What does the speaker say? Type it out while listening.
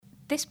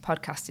This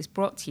podcast is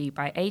brought to you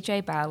by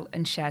AJ Bell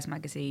and Shares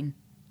Magazine.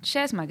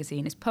 Shares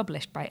Magazine is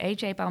published by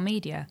AJ Bell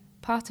Media,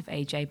 part of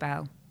AJ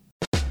Bell.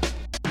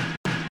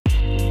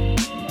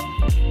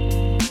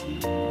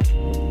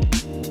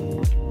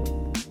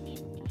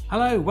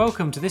 Hello,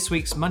 welcome to this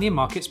week's Money and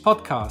Markets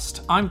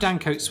podcast. I'm Dan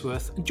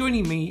Coatsworth, and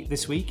joining me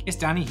this week is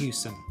Danny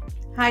Hewson.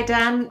 Hi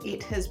Dan,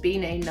 it has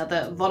been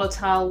another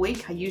volatile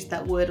week. I use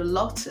that word a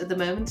lot at the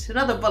moment.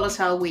 Another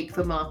volatile week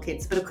for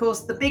markets. But of course,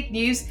 the big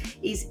news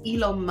is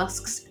Elon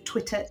Musk's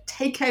Twitter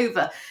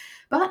takeover.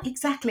 But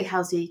exactly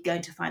how's he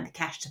going to find the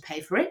cash to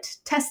pay for it?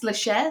 Tesla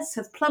shares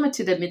have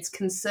plummeted amidst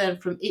concern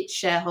from its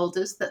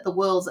shareholders that the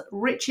world's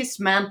richest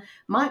man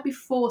might be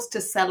forced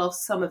to sell off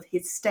some of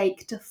his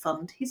stake to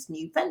fund his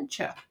new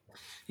venture.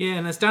 Yeah,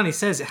 and as Danny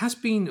says, it has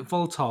been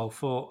volatile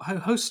for a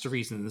host of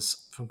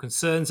reasons, from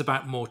concerns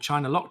about more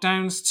China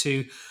lockdowns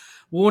to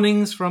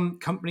warnings from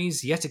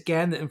companies yet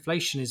again that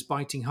inflation is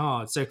biting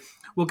hard. So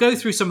we'll go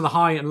through some of the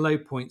high and low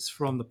points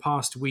from the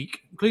past week,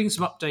 including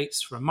some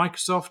updates from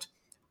Microsoft,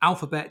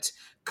 Alphabet,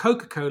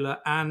 Coca-Cola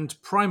and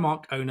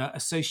Primark owner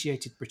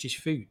Associated British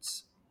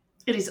Foods.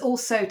 It is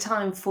also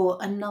time for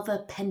another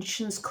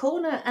Pensions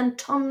Corner, and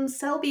Tom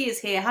Selby is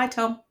here. Hi,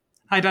 Tom.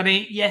 Hi,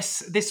 Danny. Yes,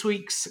 this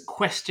week's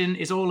question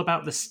is all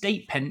about the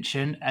state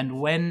pension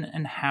and when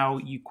and how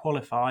you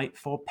qualify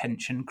for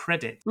pension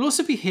credit. We'll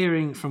also be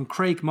hearing from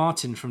Craig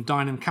Martin from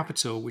Dynam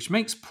Capital, which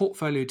makes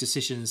portfolio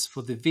decisions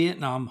for the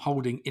Vietnam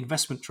Holding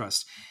Investment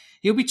Trust.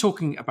 He'll be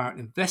talking about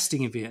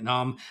investing in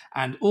Vietnam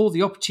and all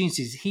the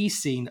opportunities he's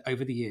seen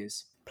over the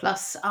years.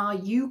 Plus, are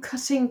you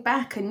cutting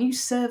back? A new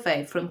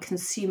survey from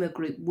Consumer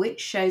Group,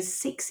 which shows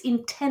 6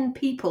 in 10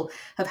 people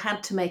have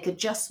had to make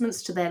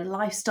adjustments to their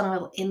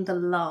lifestyle in the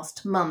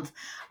last month.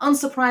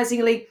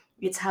 Unsurprisingly,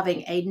 it's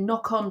having a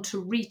knock-on to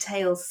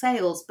retail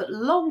sales, but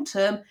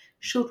long-term,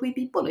 should we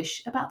be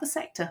bullish about the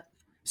sector?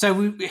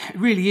 So it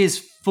really is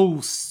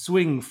full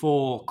swing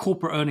for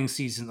corporate earnings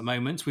season at the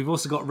moment. We've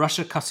also got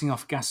Russia cutting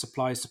off gas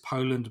supplies to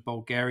Poland and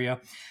Bulgaria,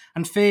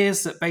 and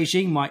fears that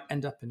Beijing might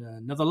end up in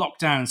another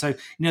lockdown. So,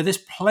 there's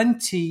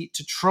plenty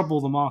to trouble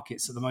the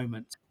markets at the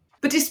moment.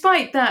 But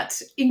despite that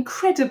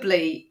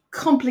incredibly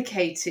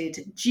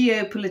complicated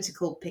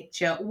geopolitical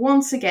picture,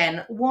 once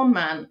again, one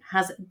man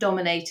has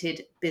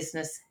dominated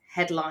business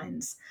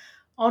headlines.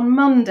 On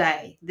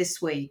Monday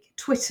this week,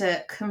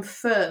 Twitter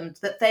confirmed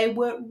that they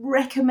were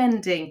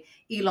recommending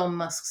Elon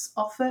Musk's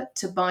offer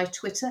to buy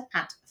Twitter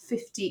at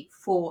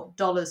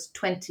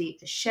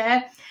 $54.20 a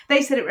share.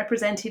 They said it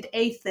represented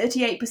a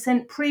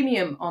 38%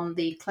 premium on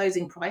the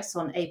closing price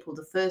on April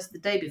the 1st, the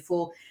day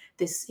before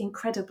this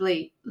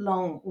incredibly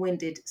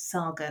long-winded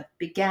saga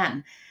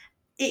began.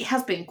 It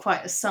has been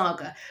quite a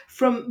saga,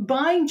 from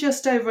buying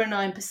just over a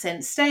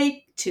 9%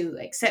 stake to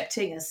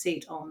accepting a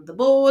seat on the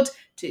board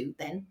to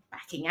then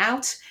backing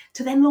out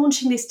to then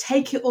launching this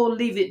take it or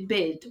leave it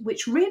bid,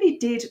 which really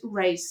did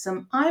raise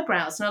some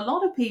eyebrows. And a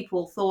lot of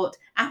people thought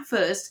at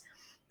first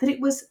that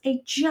it was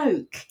a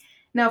joke.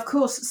 Now, of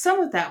course,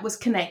 some of that was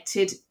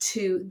connected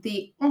to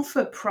the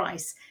offer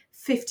price,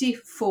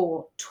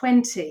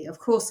 $54.20. Of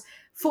course,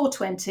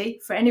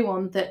 $4.20, for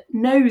anyone that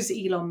knows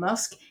Elon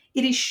Musk,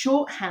 it is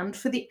shorthand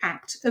for the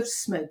act of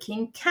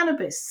smoking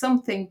cannabis,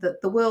 something that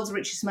the world's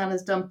richest man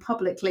has done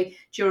publicly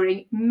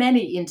during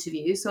many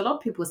interviews. So a lot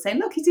of people were saying,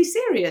 look, is he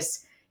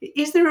serious?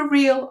 Is there a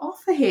real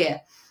offer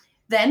here?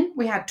 Then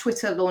we had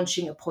Twitter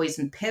launching a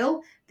poison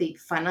pill, the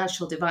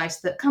financial device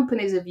that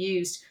companies have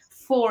used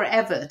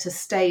forever to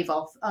stave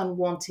off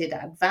unwanted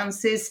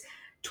advances.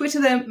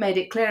 Twitter then made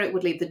it clear it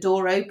would leave the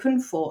door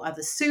open for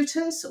other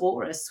suitors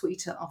or a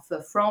sweeter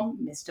offer from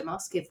Mr.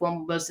 Musk if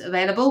one was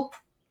available.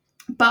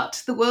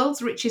 But the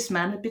world's richest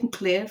man had been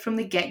clear from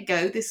the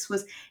get-go this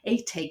was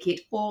a take it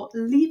or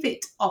leave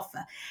it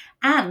offer.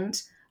 And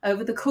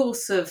over the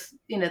course of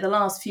the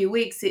last few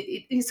weeks,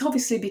 it's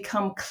obviously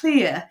become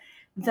clear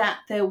that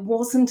there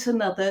wasn't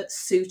another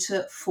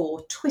suitor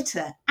for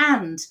Twitter.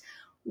 And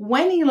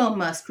when Elon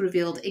Musk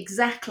revealed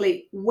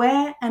exactly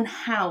where and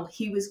how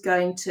he was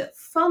going to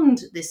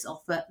fund this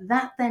offer,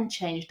 that then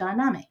changed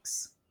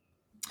dynamics.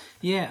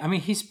 Yeah,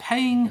 he's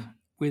paying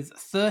with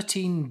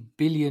 $13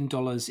 billion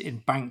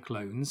in bank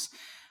loans.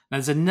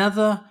 There's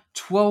another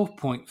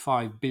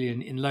 $12.5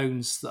 billion in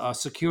loans that are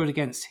secured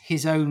against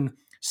his own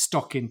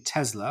stock in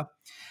Tesla.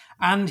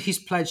 And he's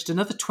pledged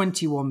another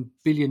 $21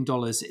 billion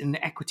in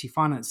equity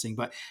financing,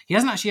 but he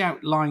hasn't actually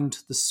outlined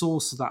the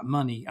source of that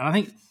money. And I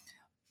think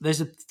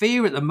there's a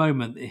fear at the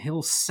moment that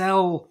he'll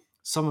sell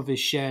some of his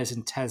shares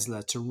in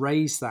Tesla to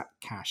raise that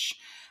cash.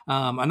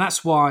 And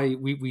that's why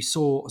we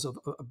saw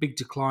a big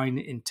decline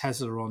in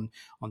Tesla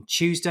on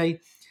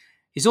Tuesday.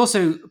 He's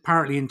also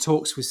apparently in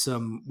talks with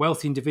some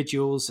wealthy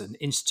individuals and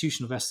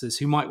institutional investors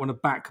who might want to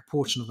back a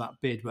portion of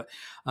that bid. But,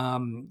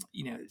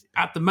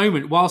 at the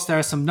moment, whilst there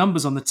are some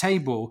numbers on the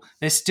table,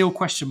 there's still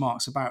question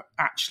marks about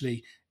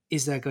actually,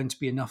 is there going to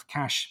be enough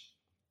cash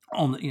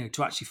on,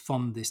 to actually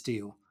fund this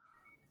deal?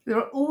 There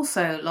are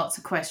also lots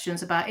of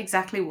questions about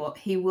exactly what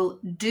he will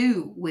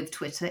do with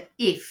Twitter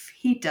if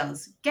he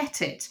does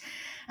get it.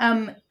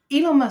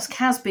 Elon Musk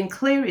has been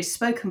clear, he's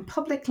spoken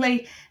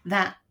publicly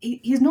that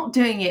he's not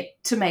doing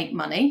it to make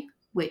money,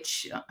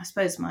 which I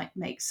suppose might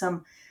make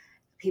some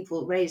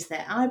people raise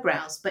their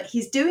eyebrows, but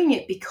he's doing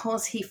it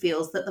because he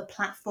feels that the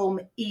platform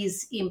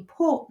is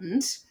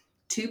important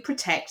to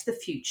protect the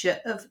future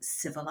of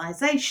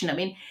civilization. I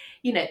mean,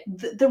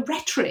 the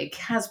rhetoric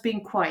has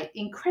been quite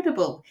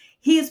incredible.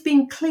 He has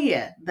been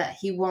clear that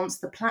he wants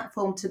the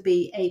platform to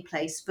be a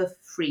place for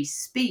free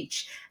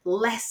speech,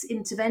 less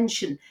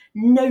intervention,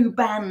 no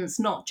bans,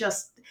 not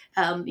just,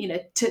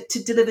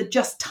 to deliver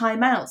just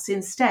timeouts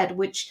instead,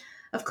 which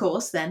of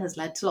course then has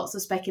led to lots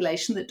of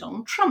speculation that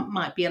Donald Trump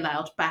might be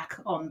allowed back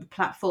on the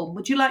platform.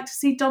 Would you like to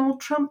see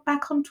Donald Trump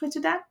back on Twitter,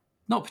 Dan?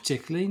 Not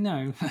particularly,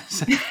 no.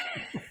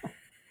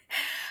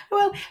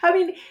 Well, I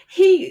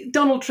mean,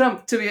 Donald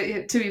Trump, to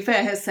be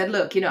fair, has said,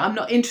 look, I'm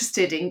not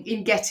interested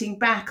in getting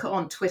back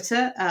on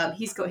Twitter.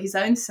 He's got his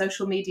own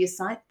social media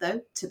site,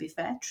 though, to be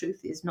fair,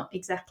 Truth is not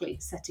exactly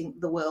setting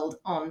the world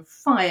on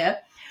fire.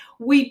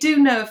 We do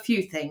know a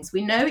few things.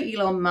 We know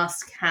Elon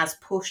Musk has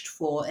pushed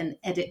for an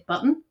edit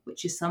button,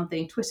 which is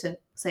something Twitter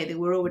say they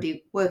were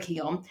already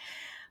working on.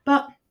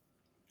 But,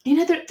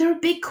 there are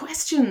big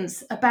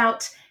questions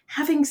about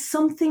having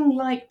something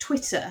like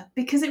Twitter,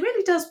 because it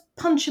really does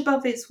punch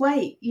above its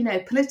weight,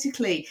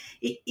 politically.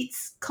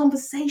 It's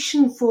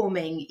conversation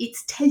forming,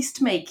 it's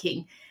taste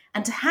making.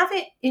 And to have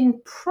it in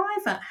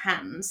private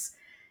hands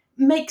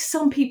makes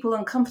some people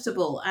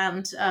uncomfortable.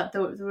 And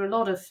there were a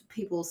lot of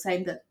people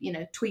saying that,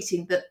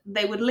 tweeting that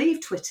they would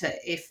leave Twitter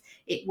if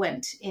it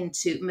went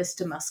into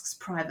Mr. Musk's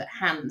private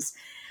hands.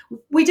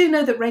 We do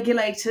know that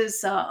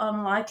regulators are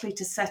unlikely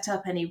to set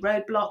up any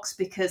roadblocks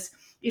because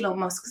Elon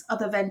Musk's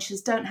other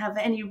ventures don't have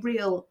any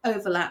real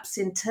overlaps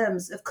in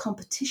terms of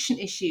competition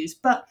issues.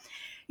 But,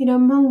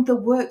 among the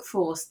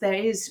workforce, there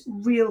is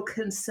real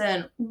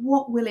concern.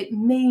 What will it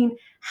mean?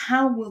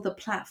 How will the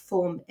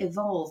platform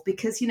evolve?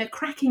 Because,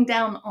 cracking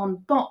down on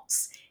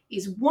bots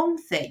is one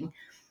thing.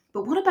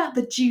 But what about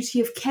the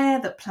duty of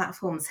care that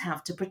platforms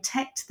have to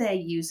protect their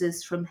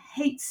users from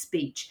hate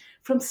speech,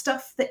 from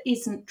stuff that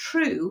isn't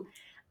true?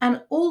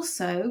 And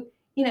also,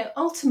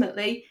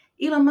 ultimately,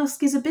 Elon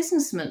Musk is a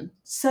businessman.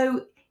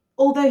 So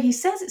although he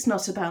says it's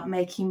not about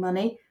making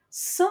money,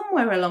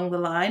 somewhere along the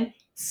line,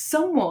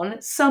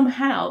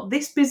 somehow,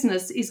 this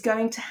business is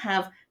going to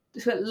have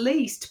to at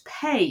least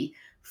pay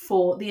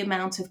for the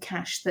amount of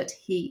cash that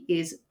he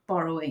is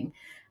borrowing.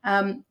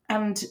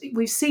 And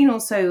we've seen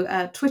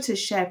also Twitter's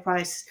share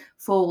price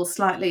fall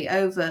slightly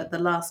over the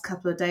last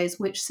couple of days,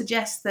 which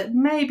suggests that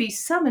maybe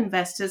some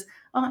investors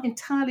aren't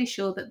entirely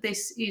sure that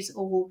this is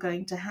all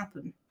going to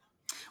happen.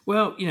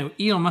 Well,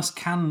 Elon Musk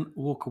can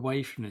walk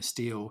away from this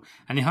deal,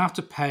 and he'll have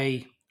to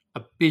pay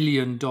 $1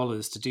 billion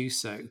to do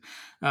so.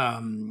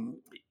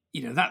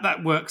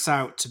 That works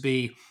out to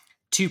be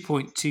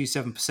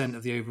 2.27%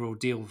 of the overall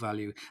deal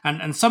value.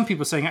 And some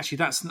people are saying, actually,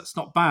 that's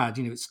not bad.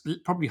 It's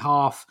probably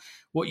half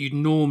what you'd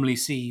normally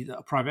see that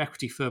a private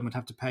equity firm would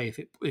have to pay if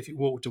it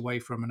walked away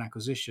from an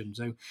acquisition.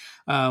 So,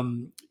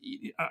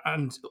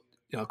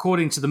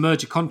 according to the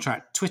merger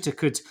contract, Twitter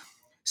could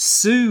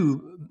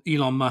sue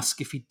Elon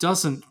Musk if he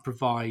doesn't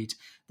provide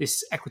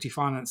this equity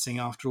financing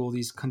after all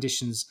these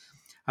conditions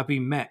have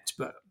been met.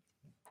 But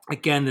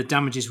again, the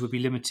damages would be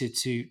limited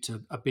to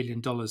 $1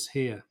 billion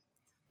here.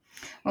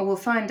 Well, we'll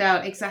find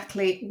out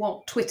exactly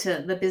what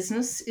Twitter, the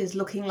business, is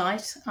looking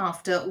like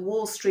after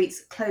Wall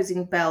Street's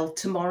closing bell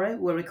tomorrow.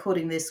 We're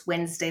recording this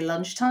Wednesday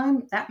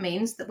lunchtime. That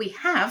means that we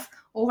have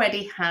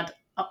already had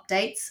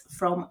updates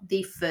from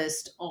the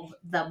first of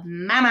the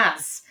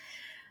mamas.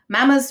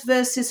 Mamas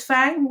versus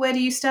Fang. Where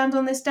do you stand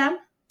on this, Dan?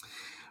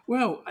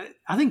 Well,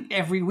 I think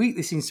every week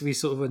there seems to be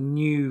sort of a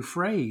new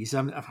phrase.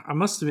 I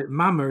must admit,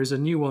 mama is a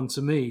new one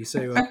to me.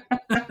 So,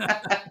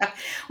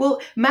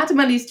 Well, Mad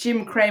Money's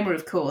Jim Cramer,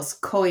 of course,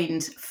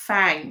 coined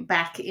Fang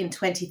back in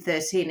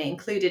 2013. It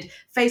included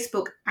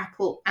Facebook,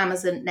 Apple,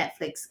 Amazon,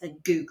 Netflix,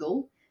 and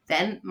Google.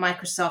 Then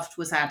Microsoft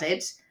was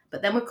added.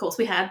 But then, of course,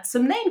 we had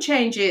some name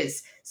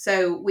changes.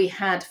 So we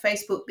had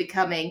Facebook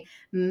becoming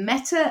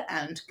Meta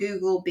and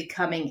Google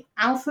becoming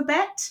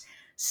Alphabet.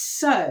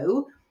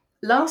 So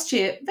last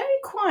year, very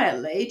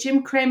quietly,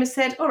 Jim Cramer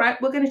said, all right,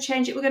 we're going to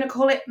change it. We're going to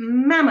call it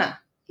Mama.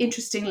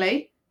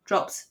 Interestingly,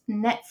 drops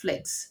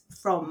Netflix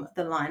from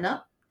the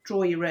lineup.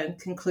 Draw your own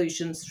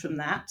conclusions from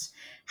that.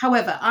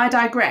 However, I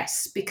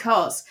digress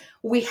because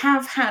we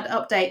have had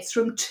updates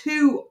from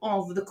two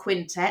of the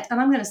quintet, and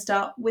I'm going to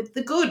start with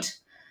the good,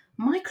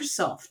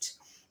 Microsoft.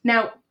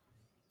 Now,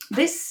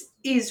 this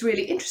is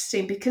really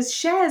interesting because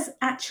shares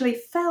actually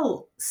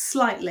fell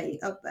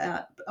slightly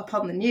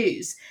upon the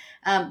news,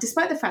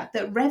 despite the fact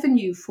that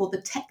revenue for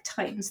the tech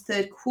titans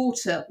third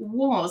quarter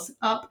was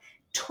up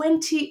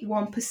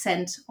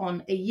 21%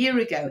 on a year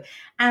ago.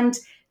 And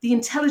the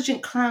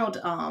intelligent cloud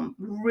arm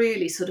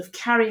really sort of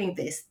carrying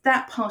this,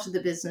 that part of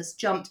the business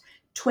jumped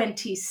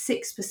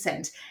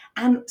 26%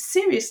 and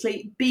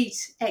seriously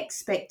beat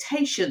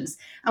expectations.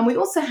 And we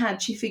also had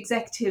Chief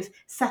Executive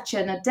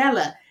Satya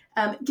Nadella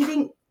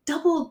giving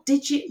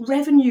double-digit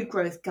revenue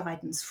growth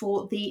guidance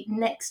for the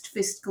next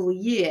fiscal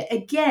year.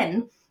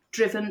 Again,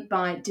 driven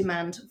by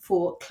demand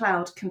for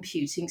cloud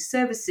computing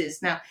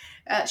services. Now,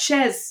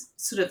 shares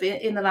sort of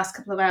in the last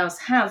couple of hours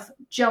have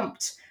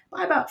jumped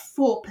by about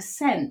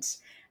 4%.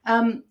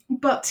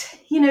 But,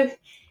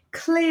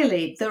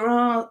 clearly there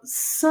are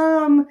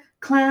some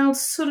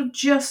clouds sort of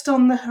just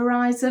on the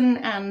horizon,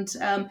 and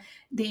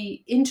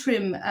the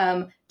interim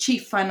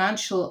chief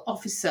financial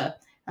officer,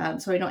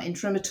 sorry, not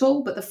interim at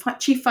all, but the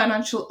chief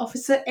financial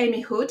officer,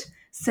 Amy Hood,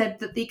 said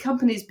that the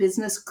company's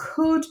business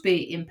could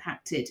be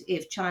impacted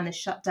if China's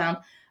shutdown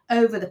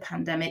over the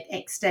pandemic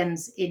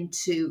extends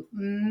into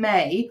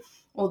May,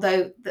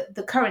 although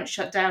the current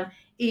shutdown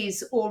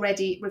is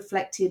already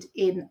reflected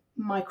in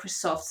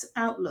Microsoft's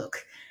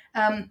outlook.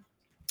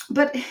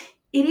 But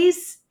it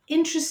is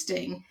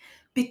interesting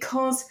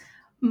because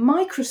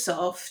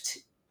Microsoft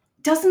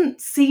doesn't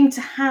seem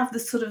to have the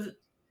sort of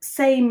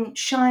same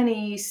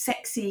shiny,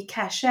 sexy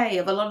cachet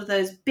of a lot of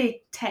those big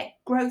tech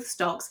growth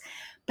stocks.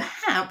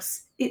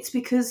 Perhaps it's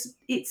because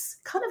it's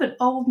kind of an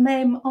old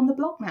name on the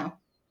block now.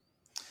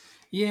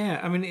 Yeah,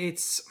 I mean,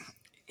 it's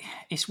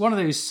one of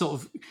those sort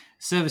of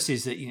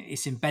services that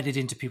it's embedded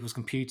into people's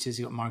computers.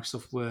 You've got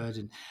Microsoft Word,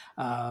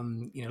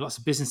 and lots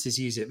of businesses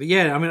use it. But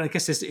yeah, I mean, I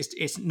guess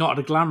it's not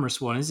a glamorous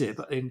one, is it?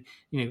 But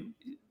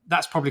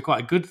that's probably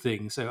quite a good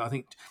thing. So I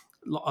think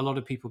a lot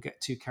of people get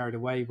too carried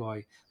away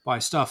by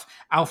stuff.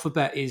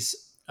 Alphabet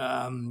is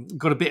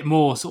got a bit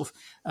more sort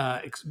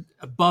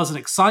of buzz and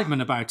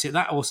excitement about it.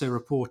 That also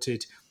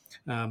reported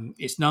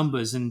its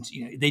numbers, and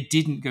they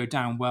didn't go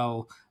down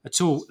well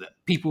at all.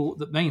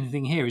 The main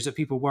thing here is that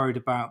people worried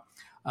about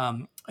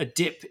a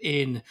dip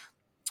in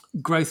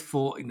growth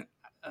for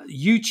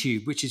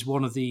YouTube, which is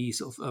one of the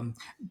sort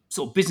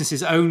of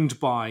businesses owned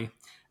by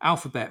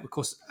Alphabet. Of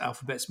course,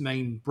 Alphabet's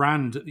main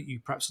brand that you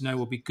perhaps know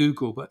will be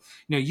Google, but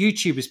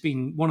YouTube has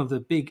been one of the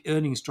big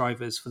earnings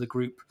drivers for the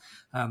group.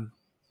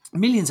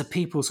 Millions of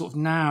people sort of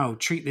now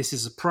treat this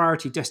as a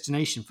priority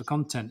destination for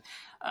content.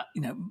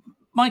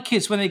 My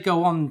kids, when they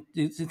go on,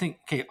 they think,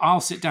 okay,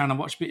 I'll sit down and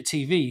watch a bit of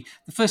TV.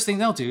 The first thing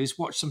they'll do is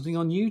watch something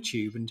on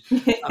YouTube.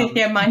 And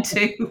yeah, mine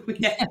too.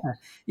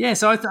 Yeah.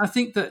 So I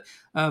think that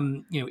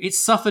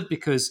it's suffered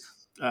because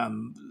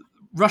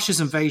Russia's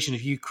invasion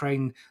of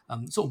Ukraine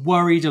sort of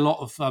worried a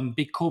lot of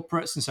big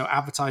corporates, and so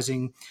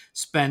advertising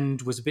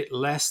spend was a bit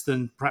less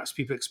than perhaps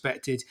people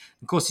expected.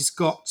 Of course, it's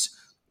got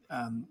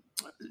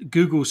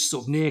Google's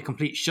sort of near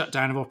complete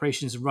shutdown of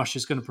operations in Russia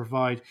is going to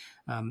provide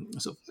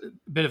sort of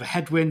a bit of a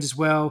headwind as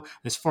well.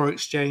 There's foreign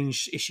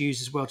exchange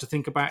issues as well to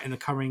think about in the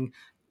coming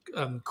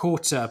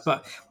quarter.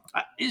 But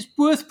it's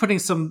worth putting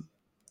some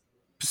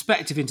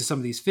perspective into some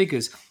of these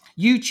figures.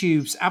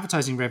 YouTube's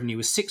advertising revenue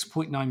was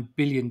 $6.9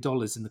 billion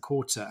in the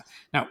quarter.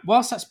 Now,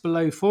 whilst that's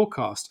below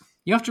forecast,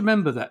 you have to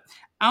remember that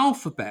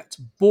Alphabet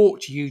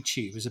bought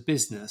YouTube as a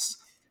business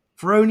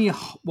for only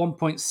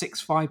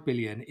 $1.65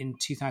 billion in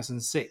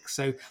 2006.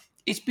 So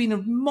it's been a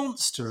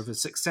monster of a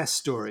success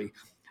story.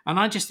 And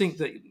I just think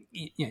that,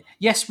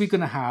 yes, we're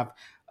going to have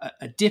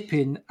a dip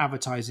in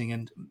advertising.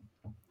 And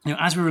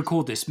as we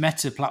record this,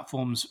 Meta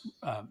Platforms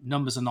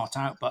numbers are not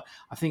out, but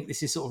I think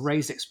this is sort of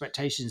raised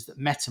expectations that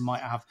Meta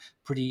might have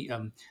pretty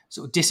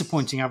sort of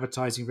disappointing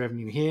advertising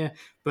revenue here.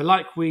 But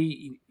like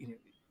you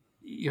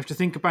have to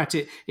think about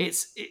it.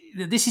 This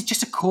is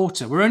just a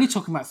quarter. We're only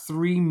talking about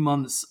 3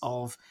 months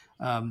of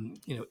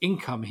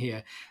income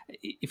here.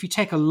 If you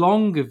take a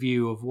longer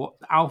view of what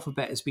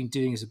Alphabet has been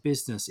doing as a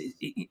business,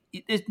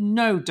 there's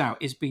no doubt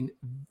it's been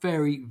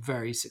very,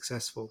 very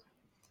successful.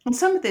 And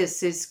some of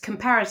this is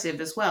comparative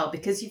as well,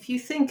 because if you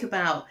think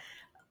about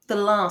the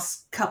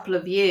last couple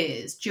of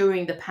years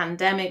during the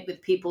pandemic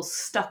with people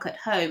stuck at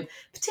home,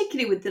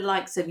 particularly with the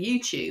likes of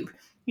YouTube,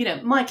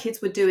 my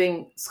kids were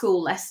doing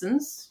school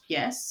lessons,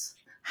 yes.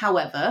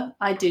 However,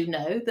 I do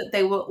know that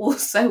they were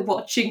also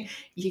watching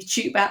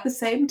YouTube at the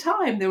same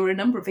time. There were a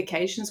number of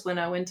occasions when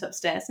I went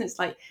upstairs and it's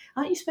like,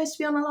 aren't you supposed to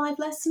be on a live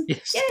lesson?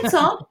 Yes. Yeah, it's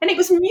on. And it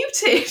was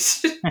muted.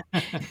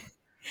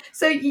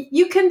 So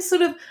you can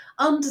sort of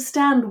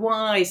understand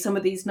why some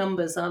of these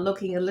numbers are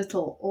looking a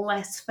little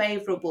less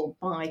favourable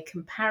by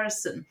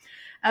comparison.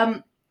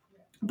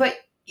 But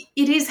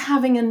it is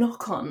having a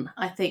knock-on,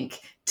 I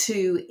think,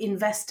 to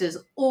investors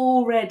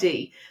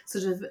already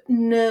sort of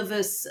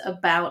nervous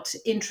about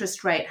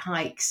interest rate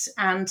hikes.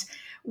 And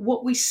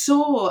what we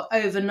saw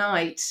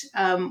overnight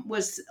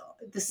was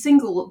the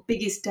single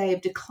biggest day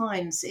of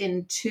declines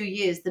in 2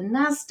 years. The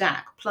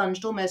Nasdaq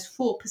plunged almost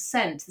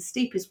 4%, the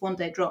steepest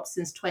one-day drop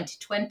since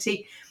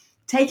 2020,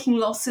 taking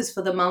losses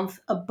for the month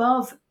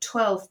above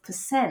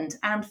 12%,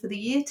 and for the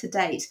year to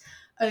date,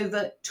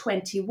 over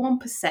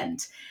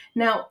 21%.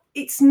 Now,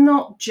 it's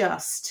not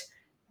just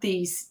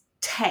these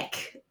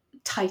tech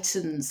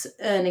titans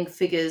earning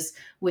figures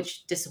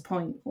which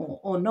disappoint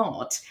or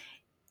not.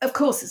 Of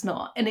course it's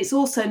not. And it's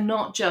also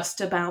not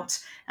just about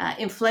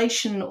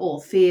inflation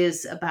or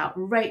fears about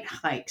rate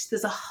hikes.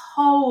 There's a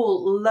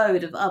whole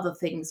load of other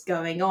things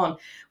going on.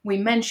 We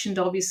mentioned,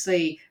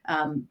 obviously,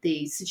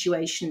 the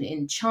situation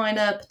in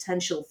China,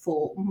 potential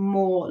for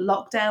more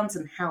lockdowns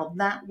and how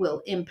that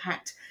will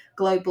impact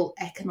global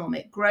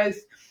economic growth.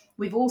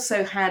 We've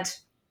also had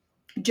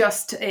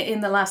just in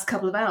the last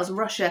couple of hours,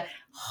 Russia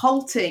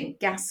halting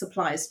gas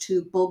supplies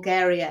to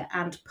Bulgaria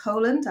and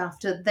Poland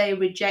after they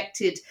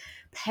rejected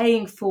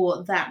paying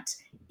for that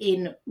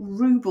in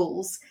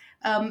rubles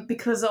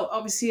because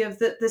obviously of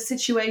the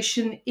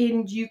situation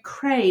in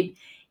Ukraine.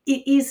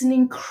 It is an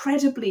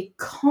incredibly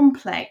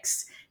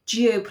complex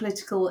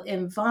geopolitical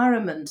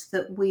environment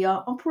that we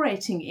are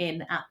operating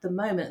in at the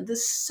moment.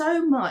 There's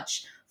so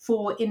much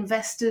for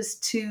investors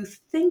to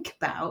think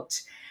about.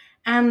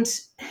 And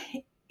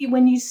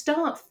when you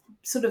start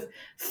sort of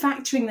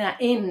factoring that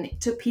in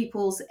to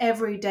people's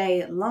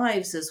everyday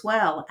lives as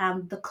well,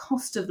 and the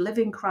cost of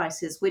living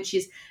crisis, which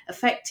is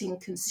affecting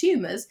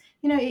consumers,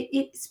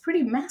 it's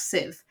pretty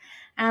massive.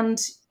 And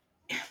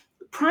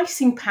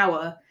pricing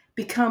power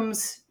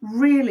becomes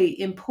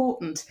really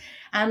important.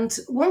 And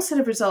one set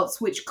of results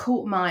which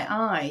caught my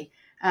eye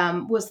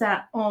was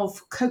that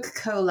of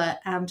Coca-Cola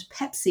and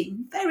Pepsi.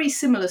 Very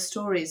similar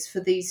stories for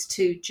these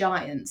two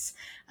giants.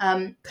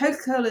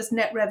 Coca-Cola's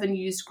net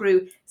revenues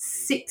grew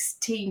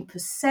 16%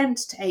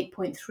 to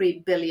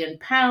 £8.3 billion.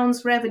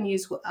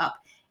 Revenues were up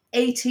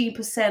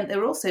 18%. They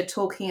were also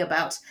talking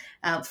about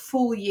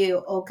full year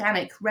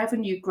organic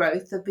revenue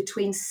growth of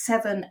between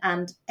 7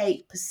 and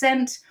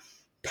 8%.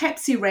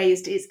 Pepsi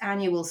raised its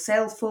annual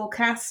sales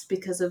forecast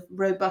because of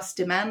robust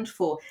demand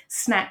for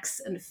snacks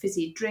and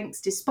fizzy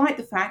drinks, despite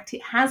the fact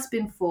it has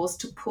been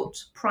forced to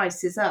put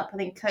prices up. I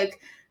think Coke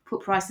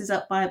put prices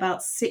up by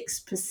about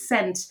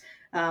 6%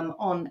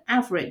 on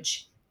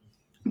average.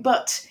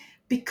 But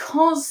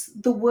because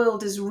the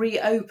world is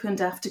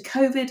reopened after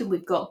COVID and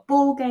we've got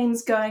ball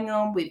games going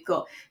on, we've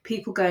got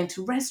people going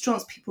to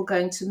restaurants, people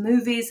going to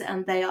movies,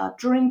 and they are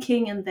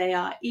drinking and they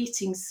are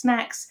eating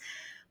snacks.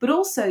 But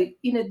also,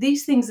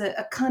 these things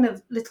are kind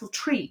of little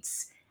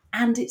treats,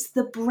 and it's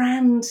the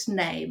brand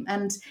name.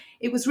 And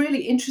it was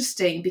really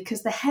interesting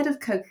because the head of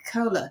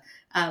Coca-Cola,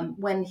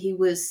 when he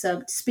was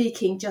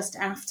speaking just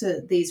after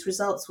these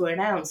results were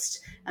announced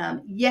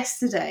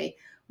yesterday,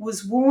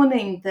 was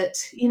warning that,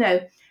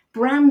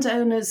 brand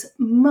owners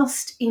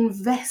must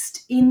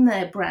invest in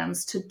their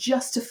brands to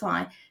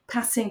justify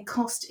passing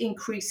cost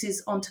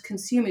increases onto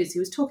consumers. He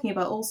was talking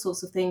about all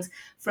sorts of things,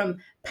 from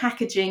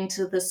packaging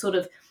to the sort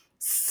of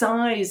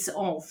size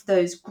of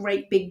those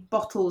great big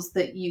bottles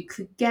that you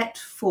could get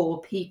for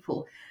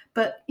people.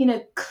 But,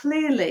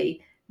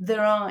 clearly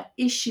there are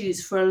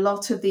issues for a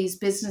lot of these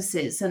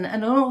businesses.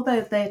 And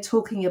although they're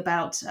talking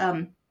about,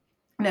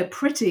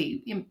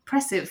 pretty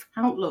impressive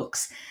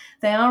outlooks,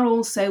 they are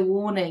also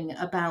warning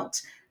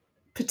about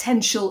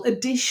potential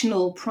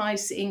additional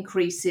price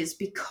increases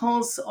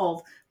because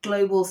of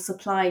global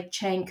supply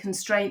chain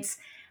constraints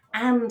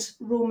and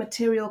raw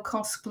material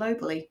costs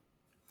globally.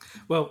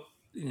 Well,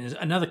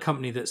 another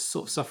company that's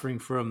sort of suffering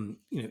from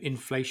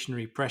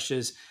inflationary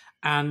pressures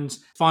and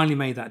finally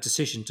made that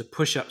decision to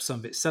push up some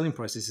of its selling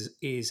prices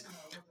is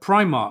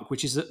Primark,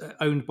 which is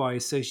owned by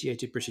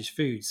Associated British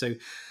Foods. So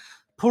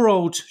poor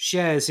old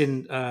shares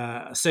in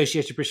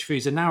Associated British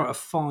Foods are now at a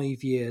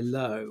 5-year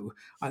low.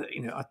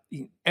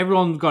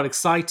 Everyone got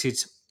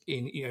excited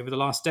over the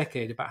last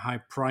decade about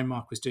how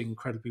Primark was doing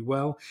incredibly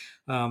well,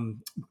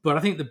 but I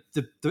think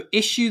the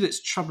issue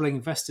that's troubling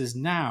investors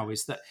now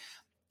is that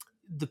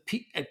the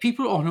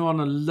people who are on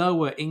a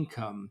lower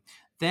income,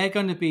 they're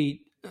going to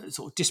be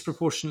sort of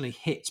disproportionately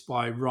hit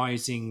by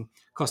rising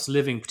cost of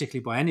living,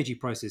 particularly by energy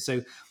prices.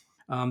 So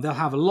they'll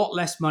have a lot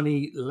less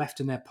money left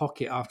in their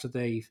pocket after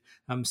they've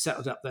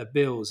settled up their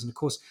bills. And of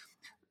course,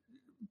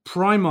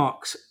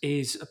 Primark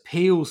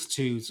appeals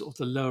to sort of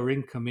the lower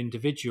income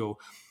individual.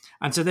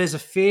 And so there's a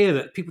fear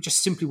that people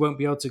just simply won't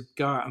be able to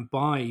go out and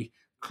buy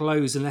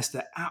clothes unless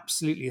they're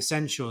absolutely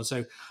essential. And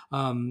so,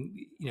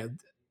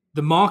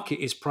 the market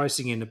is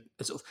pricing in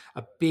a sort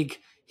of a big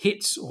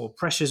hit or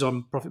pressures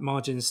on profit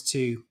margins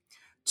to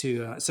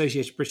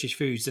Associated British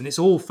Foods, and it's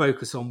all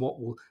focused on what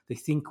they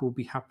think will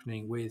be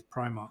happening with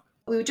Primark.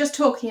 We were just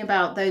talking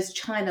about those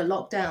China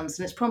lockdowns, and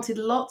it's prompted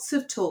lots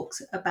of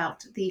talks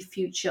about the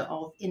future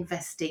of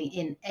investing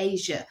in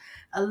Asia.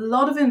 A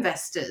lot of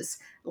investors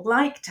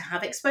like to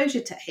have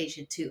exposure to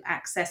Asia to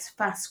access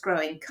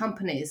fast-growing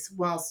companies.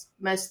 Whilst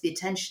most of the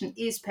attention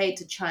is paid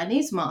to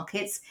Chinese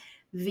markets,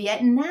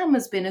 Vietnam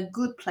has been a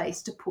good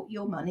place to put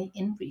your money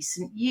in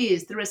recent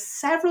years. There are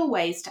several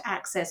ways to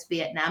access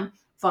Vietnam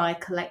via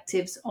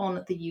collectives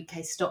on the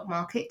UK stock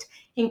market,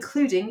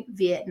 including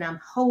Vietnam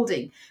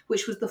Holding,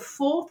 which was the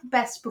 4th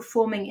best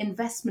performing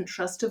investment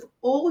trust of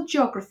all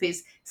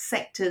geographies,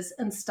 sectors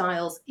and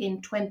styles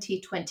in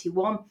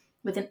 2021,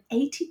 with an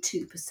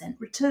 82%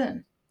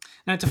 return.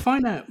 Now, to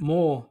find out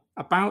more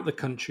about the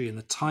country and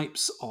the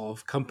types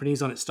of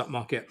companies on its stock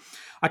market,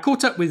 I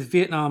caught up with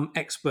Vietnam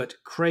expert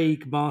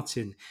Craig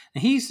Martin.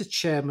 And he's the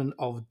chairman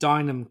of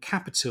Dynam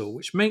Capital,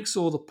 which makes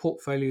all the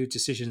portfolio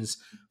decisions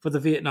for the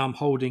Vietnam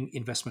Holding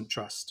Investment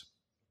Trust.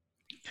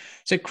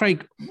 So,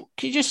 Craig, can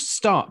you just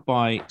start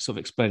by sort of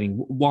explaining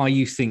why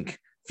you think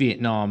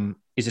Vietnam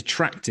is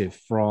attractive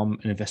from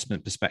an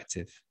investment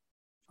perspective?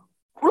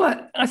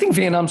 Right. I think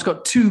Vietnam's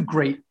got two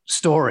great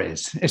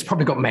stories. It's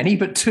probably got many,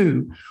 but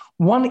two.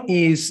 One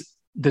is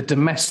the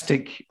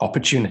domestic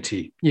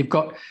opportunity. You've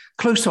got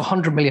close to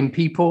 100 million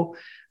people,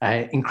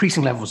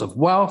 increasing levels of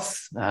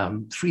wealth,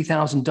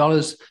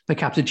 $3,000 per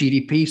capita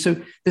GDP. So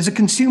there's a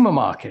consumer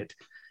market,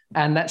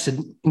 and that's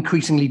an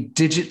increasingly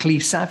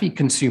digitally savvy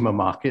consumer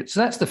market. So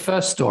that's the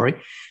first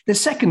story. The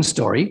second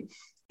story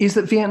is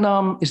that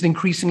Vietnam is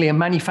increasingly a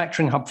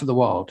manufacturing hub for the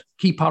world,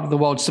 key part of the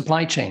world's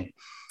supply chain.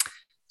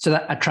 So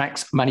that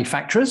attracts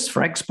manufacturers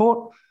for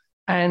export,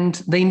 and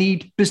they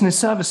need business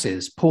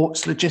services,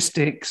 ports,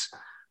 logistics,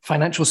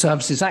 financial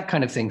services, that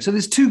kind of thing. So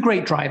there's two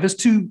great drivers,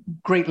 two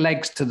great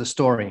legs to the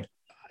story.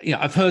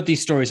 Yeah, I've heard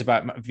these stories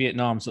about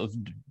Vietnam sort of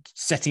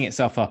setting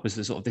itself up as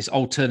this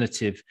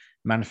alternative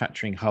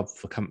manufacturing hub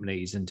for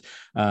companies, and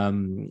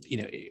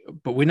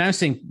but we're now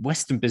seeing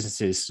Western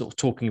businesses sort of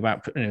talking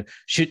about,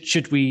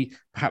 should we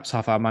perhaps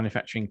have our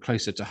manufacturing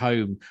closer to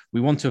home?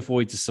 We want to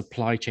avoid the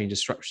supply chain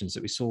disruptions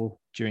that we saw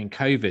during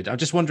COVID. I'm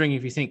just wondering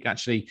if you think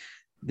actually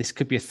this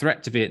could be a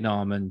threat to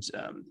Vietnam, and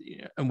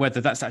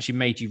whether that's actually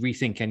made you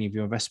rethink any of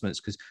your investments,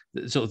 because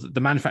sort of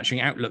the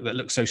manufacturing outlook that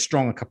looked so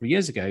strong a couple of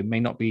years ago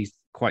may not be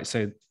quite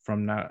so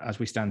from now as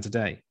we stand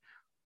today.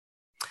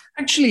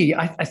 Actually,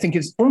 I think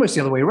it's almost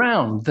the other way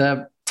around.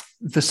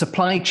 The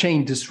supply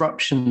chain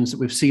disruptions that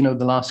we've seen over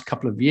the last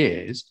couple of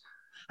years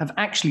have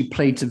actually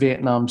played to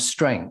Vietnam's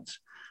strength.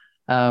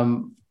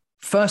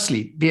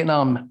 Firstly,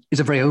 Vietnam is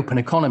a very open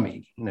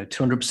economy,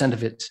 200%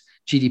 of its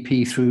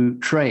GDP through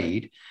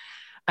trade.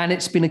 And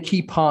it's been a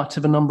key part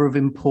of a number of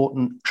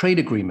important trade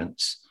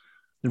agreements.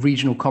 The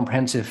Regional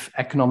Comprehensive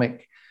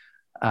Economic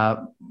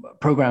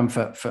Program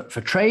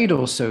for Trade,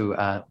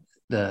 also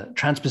the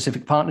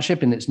Trans-Pacific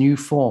Partnership in its new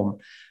form,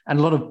 and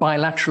a lot of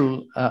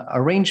bilateral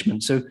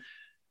arrangements. So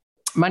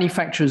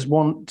manufacturers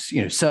want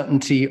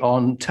certainty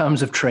on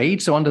terms of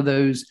trade. So under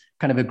those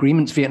kind of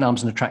agreements,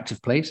 Vietnam's an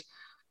attractive place.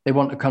 They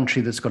want a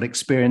country that's got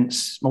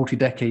experience,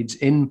 multi-decades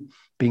in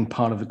being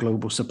part of the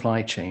global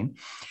supply chain.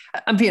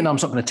 And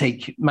Vietnam's not going to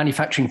take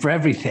manufacturing for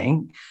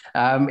everything.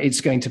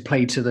 It's going to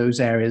play to those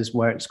areas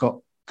where it's got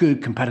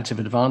good competitive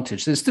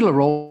advantage. There's still a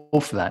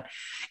role for that.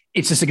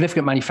 It's a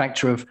significant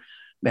manufacturer of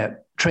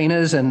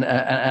trainers and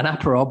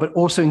apparel, but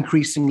also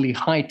increasingly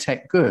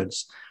high-tech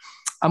goods.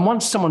 And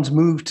once someone's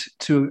moved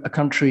to a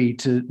country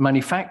to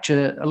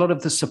manufacture, a lot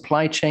of the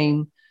supply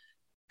chain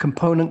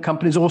component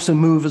companies also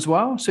move as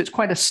well. So it's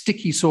quite a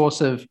sticky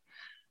source of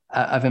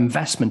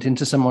investment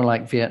into somewhere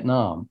like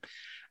Vietnam.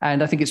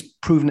 And I think it's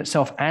proven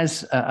itself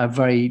as a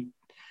very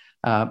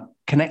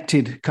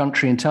connected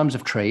country in terms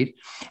of trade.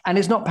 And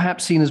it's not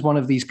perhaps seen as one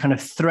of these kind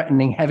of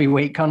threatening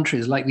heavyweight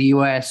countries like the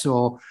US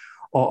or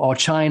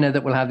China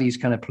that will have these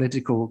kind of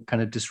political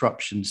kind of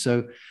disruptions.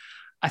 So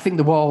I think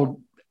the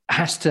world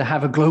has to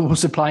have a global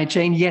supply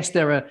chain. Yes,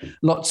 there are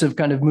lots of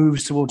kind of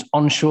moves towards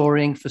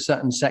onshoring for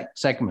certain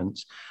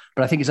segments,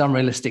 but I think it's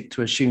unrealistic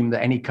to assume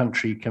that any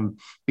country can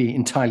be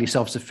entirely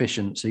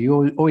self-sufficient. So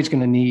you're always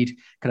going to need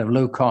kind of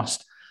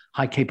low-cost,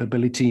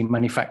 high-capability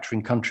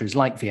manufacturing countries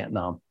like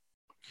Vietnam.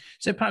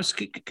 So perhaps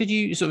could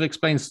you sort of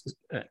explain,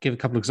 give a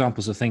couple of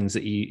examples of things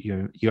that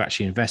you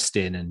actually invest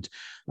in, and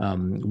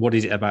what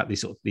is it about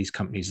these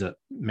companies that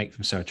make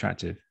them so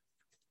attractive?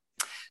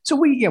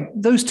 So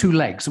those two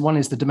legs. One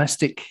is the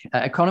domestic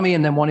economy,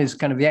 and then one is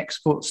kind of the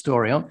export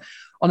story. On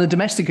the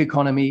domestic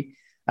economy,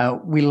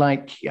 we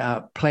like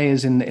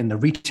players in the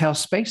retail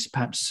space,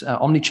 perhaps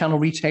omni-channel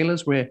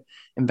retailers. We're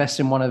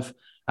invested in one of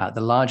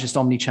the largest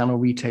omni-channel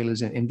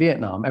retailers in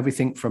Vietnam,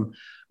 everything from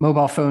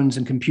mobile phones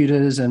and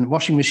computers and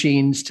washing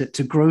machines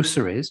to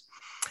groceries.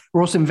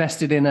 We're also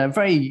invested in a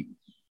very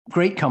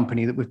great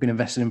company that we've been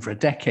invested in for a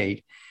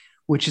decade,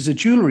 which is a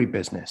jewelry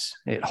business.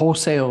 It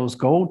wholesales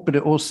gold, but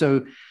it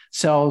also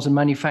sells and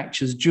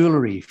manufactures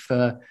jewelry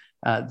for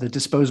the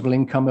disposable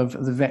income of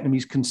the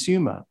Vietnamese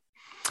consumer.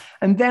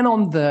 And then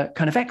on the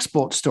kind of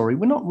export story,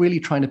 we're not really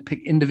trying to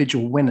pick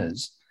individual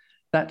winners.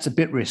 That's a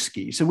bit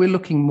risky. So we're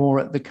looking more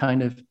at the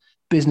kind of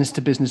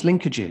business-to-business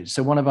linkages.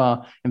 So one of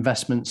our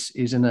investments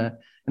is in the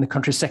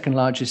country's second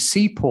largest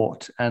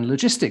seaport and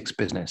logistics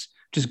business,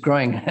 which is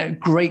growing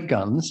great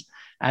guns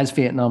as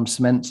Vietnam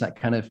cements that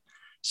kind of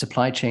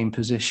supply chain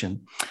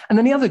position. And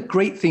then the other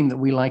great theme that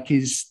we like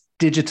is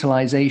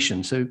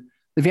digitalization. So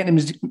the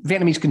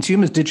Vietnamese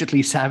consumer is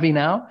digitally savvy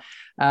now,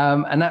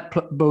 and that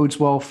bodes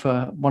well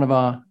for one of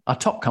our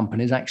top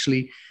companies,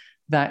 actually,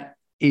 that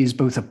is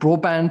both a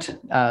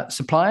broadband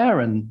supplier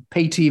and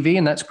pay TV,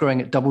 and that's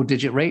growing at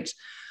double-digit rates.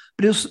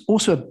 But it's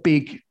also a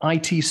big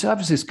IT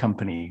services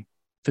company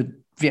for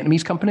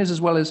Vietnamese companies as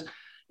well as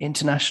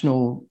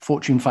international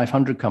Fortune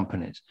 500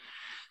 companies.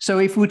 So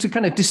if we were to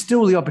kind of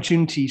distill the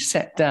opportunity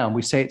set down,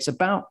 we say it's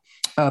about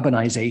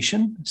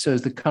urbanization. So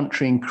as the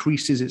country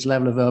increases its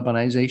level of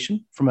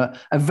urbanization from a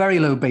very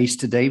low base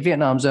today,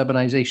 Vietnam's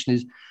urbanization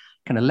is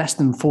kind of less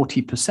than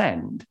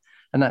 40%.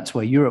 And that's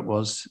where Europe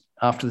was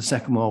after the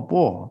Second World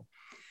War.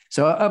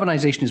 So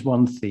urbanization is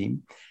one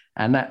theme.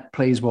 And that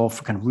plays well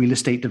for kind of real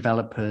estate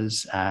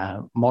developers,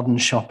 modern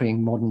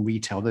shopping, modern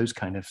retail, those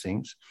kind of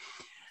things.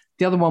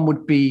 The other one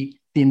would be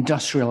the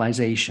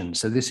industrialization.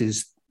 So this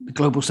is the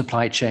global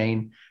supply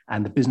chain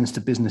and the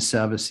business-to-business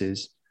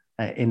services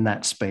in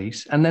that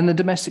space. And then the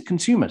domestic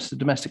consumers, the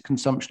domestic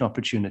consumption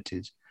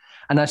opportunities.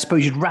 And I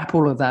suppose you'd wrap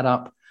all of that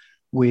up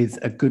with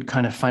a good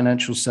kind of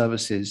financial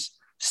services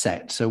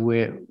set. So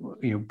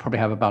probably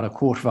have about a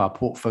quarter of our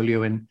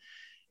portfolio in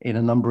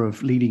a number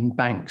of leading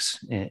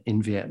banks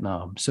in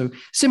Vietnam. So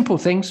simple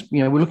things,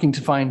 we're looking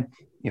to find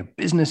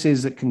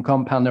businesses that can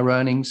compound their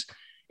earnings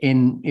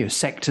in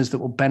sectors that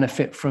will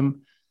benefit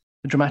from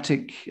the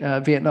dramatic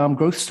Vietnam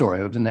growth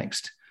story over the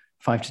next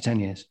 5 to 10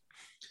 years.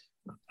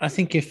 I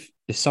think if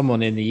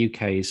someone in the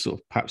UK is sort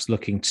of perhaps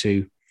looking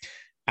to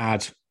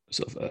add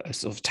sort of a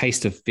sort of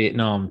taste of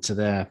Vietnam to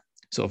their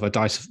sort of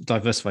a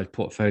diversified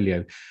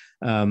portfolio,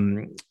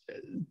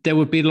 there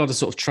would be a lot of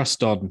sort of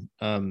trust on,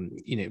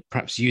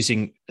 perhaps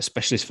using a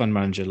specialist fund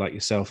manager like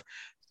yourself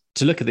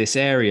to look at this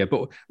area.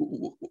 But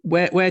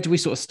where do we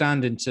sort of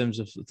stand in terms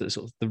of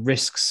the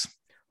risks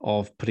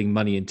of putting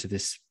money into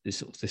this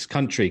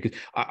country? Because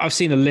I've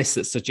seen a list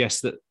that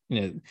suggests that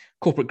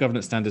corporate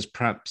governance standards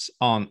perhaps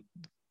aren't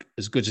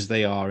as good as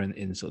they are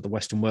in sort of the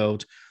Western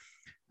world.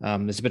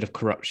 There's a bit of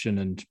corruption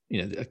and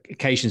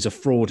occasions of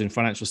fraud in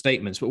financial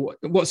statements. But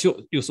what's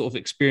your sort of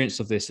experience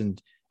of this, and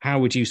how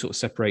would you sort of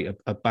separate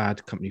a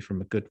bad company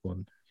from a good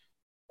one?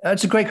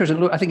 It's a great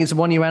question. Look, I think it's the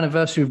 1 year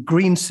anniversary of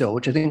Greensill,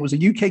 which I think was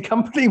a UK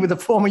company with a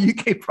former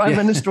UK Prime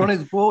Minister on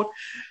its board.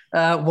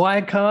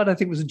 Wirecard, I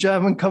think, was a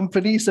German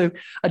company. So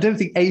I don't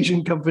think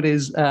Asian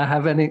companies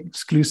have any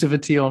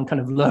exclusivity on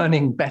kind of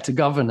learning better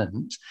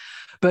governance.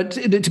 But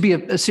to be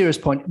a serious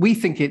point, we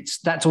think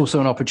that's also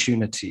an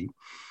opportunity.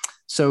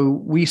 So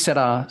we set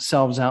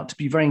ourselves out to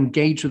be very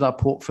engaged with our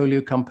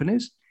portfolio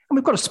companies. And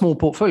we've got a small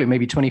portfolio,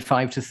 maybe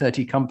 25 to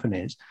 30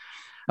 companies.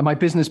 And my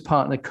business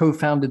partner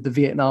co-founded the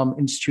Vietnam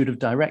Institute of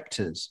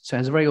Directors. So it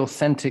has a very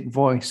authentic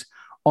voice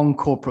on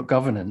corporate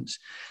governance.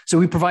 So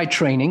we provide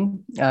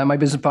training. My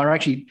business partner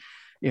actually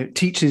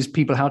teaches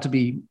people how to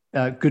be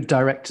good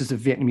directors of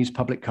Vietnamese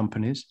public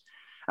companies.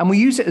 And we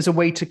use it as a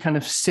way to kind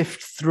of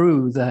sift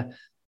through the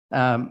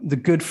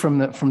good from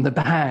the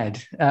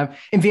bad.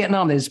 In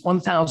Vietnam, there's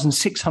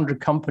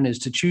 1,600 companies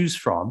to choose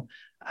from.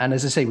 And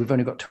as I say, we've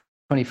only got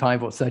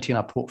 25 or 30 in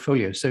our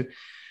portfolio. So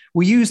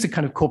we use the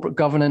kind of corporate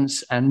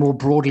governance and more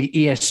broadly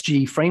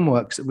ESG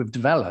frameworks that we've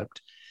developed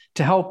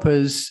to help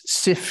us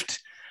sift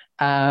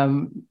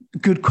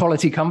good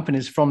quality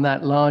companies from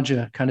that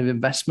larger kind of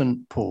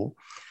investment pool.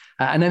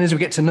 And then as we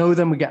get to know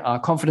them, we get our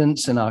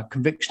confidence and our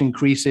conviction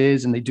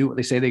increases, and they do what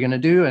they say they're going to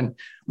do. And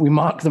we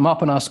mark them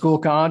up on our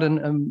scorecard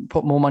and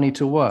put more money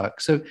to work.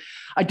 So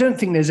I don't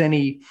think there's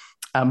any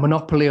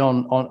monopoly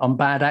on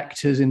bad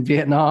actors in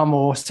Vietnam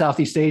or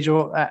Southeast Asia,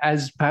 or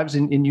as perhaps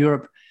in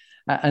Europe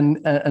and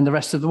the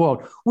rest of the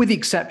world, with the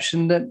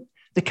exception that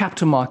the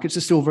capital markets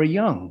are still very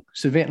young.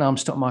 So Vietnam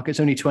stock market's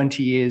only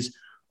 20 years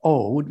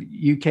old,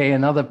 UK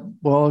and other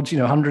worlds,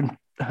 100,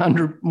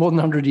 more than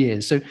 100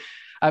 years. So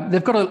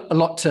they've got a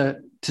lot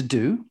to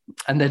do,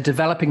 and they're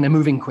developing, they're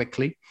moving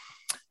quickly,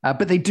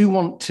 but they do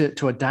want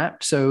to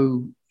adapt.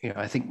 So,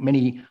 I think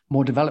many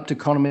more developed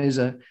economies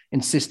are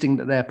insisting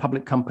that their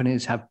public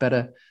companies have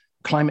better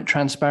climate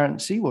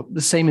transparency. Well,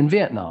 the same in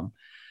Vietnam,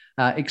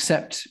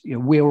 except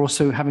we're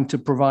also having to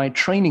provide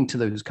training to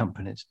those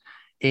companies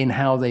in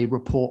how they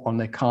report on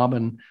their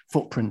carbon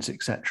footprints,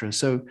 etc.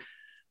 So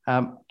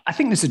I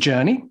think there's a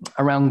journey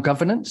around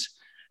governance.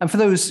 And for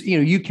those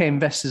UK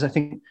investors, I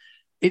think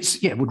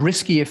it would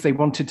risky if they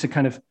wanted to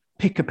kind of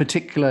pick a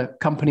particular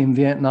company in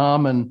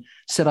Vietnam and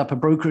set up a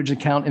brokerage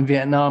account in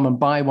Vietnam and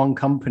buy one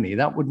company.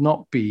 That would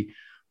not be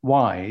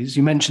wise.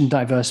 You mentioned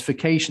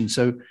diversification.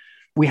 So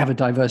we have a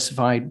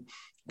diversified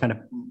kind of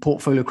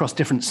portfolio across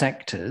different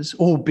sectors,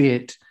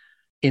 albeit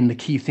in the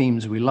key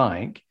themes we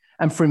like.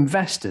 And for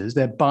investors,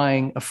 they're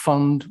buying a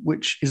fund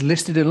which is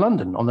listed in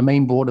London on the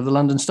main board of the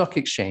London Stock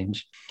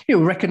Exchange. We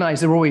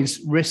recognize there are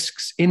always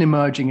risks in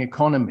emerging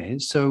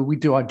economies. So we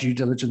do our due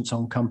diligence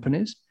on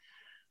companies,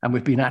 and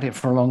we've been at it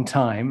for a long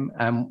time.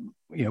 And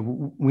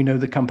we know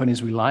the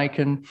companies we like,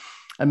 and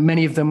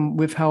many of them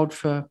we've held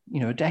for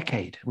a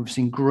decade. We've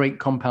seen great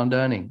compound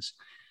earnings.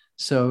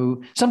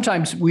 So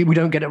sometimes we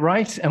don't get it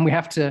right, and we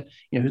have to,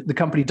 the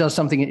company does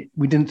something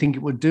we didn't think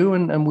it would do,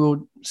 and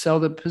we'll sell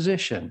the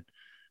position.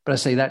 But I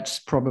say that's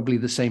probably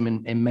the same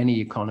in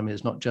many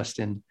economies, not just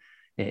in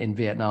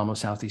Vietnam or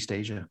Southeast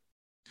Asia.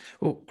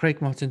 Well,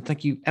 Craig Martin,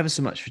 thank you ever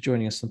so much for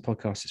joining us on the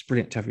podcast. It's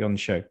brilliant to have you on the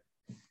show.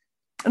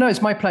 No,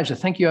 it's my pleasure.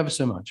 Thank you ever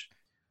so much.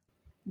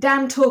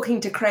 Dan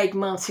talking to Craig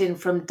Martin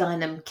from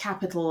Dynam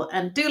Capital.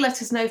 And do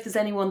let us know if there's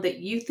anyone that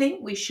you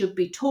think we should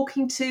be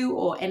talking to,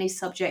 or any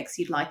subjects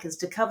you'd like us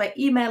to cover.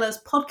 Email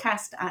us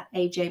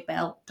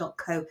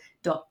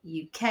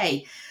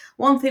podcast@ajbell.co.uk.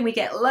 One thing we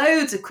get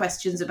loads of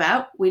questions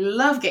about, we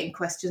love getting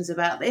questions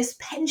about this,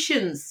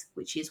 pensions,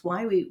 which is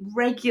why we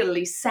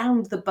regularly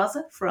sound the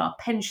buzzer for our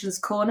Pensions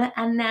Corner.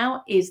 And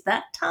now is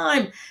that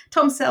time.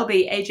 Tom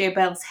Selby, AJ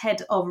Bell's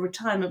Head of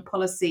Retirement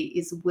Policy,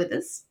 is with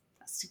us.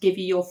 To give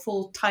you your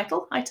full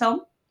title. Hi,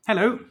 Tom.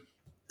 Hello.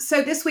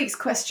 So this week's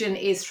question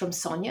is from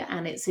Sonia,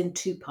 and it's in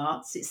two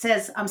parts. It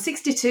says, I'm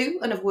 62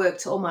 and have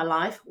worked all my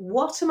life.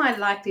 What am I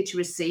likely to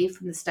receive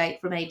from the state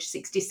from age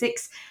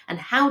 66? And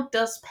how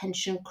does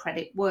pension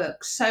credit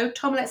work? So,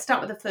 Tom, let's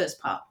start with the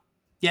first part.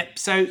 Yep,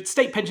 so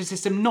state pension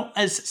system, not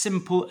as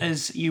simple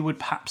as you would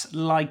perhaps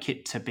like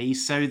it to be.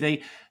 So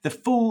the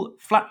full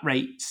flat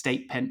rate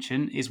state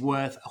pension is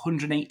worth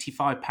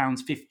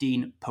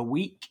 £185.15 per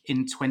week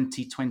in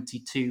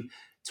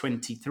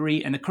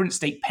 2022-23, and the current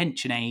state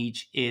pension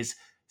age is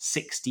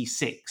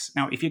 66.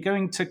 Now, if you're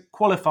going to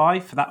qualify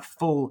for that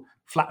full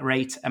flat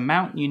rate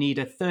amount, you need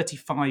a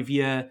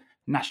 35-year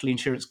national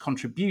insurance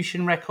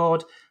contribution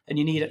record, and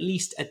you need at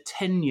least a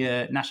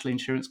 10-year national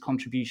insurance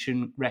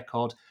contribution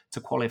record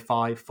to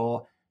qualify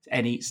for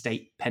any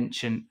state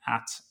pension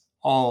at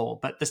all.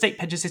 But the state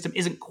pension system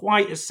isn't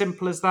quite as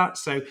simple as that.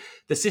 So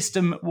the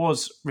system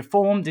was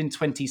reformed in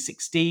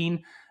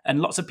 2016, and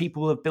lots of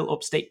people have built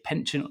up state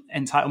pension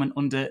entitlement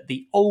under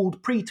the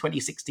old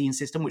pre-2016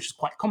 system, which is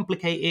quite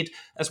complicated,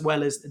 as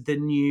well as the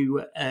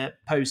new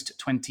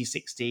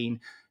post-2016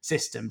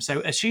 system.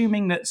 So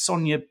assuming that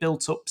Sonia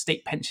built up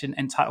state pension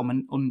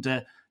entitlement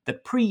under the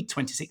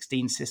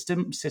pre-2016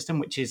 system,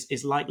 which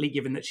is likely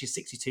given that she's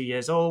 62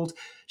 years old,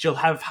 she'll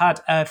have had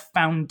a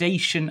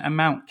foundation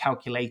amount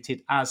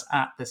calculated as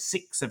at the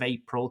 6th of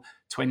April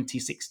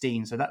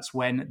 2016. So that's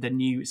when the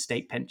new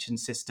state pension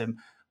system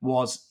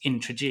was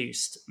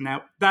introduced.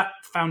 Now, that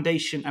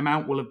foundation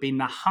amount will have been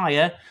the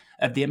higher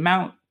of the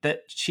amount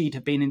that she'd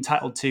have been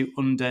entitled to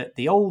under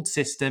the old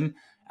system,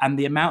 and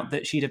the amount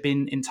that she'd have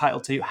been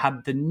entitled to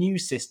had the new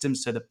system,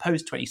 so the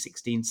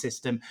post-2016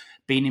 system,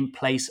 been in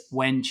place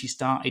when she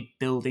started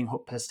building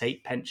up her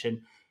state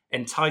pension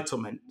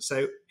entitlement.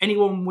 So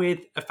anyone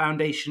with a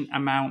foundation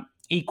amount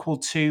equal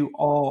to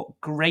or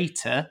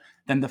greater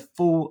than the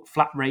full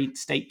flat rate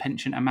state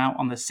pension amount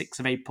on the 6th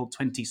of April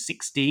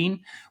 2016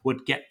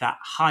 would get that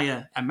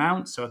higher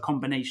amount. So a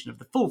combination of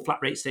the full flat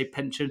rate state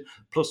pension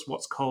plus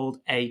what's called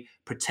a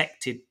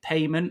protected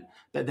payment,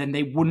 but then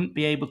they wouldn't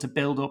be able to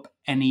build up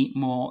any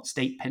more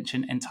state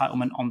pension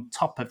entitlement on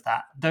top of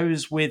that.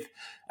 Those with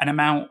an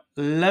amount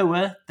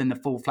lower than the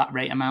full flat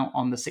rate amount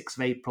on the 6th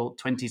of April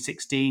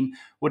 2016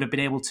 would have been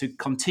able to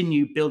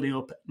continue building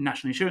up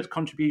national insurance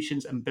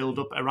contributions and build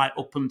up right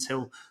up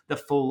until the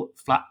full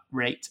flat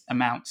rate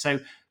amount. So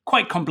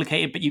quite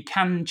complicated, but you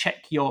can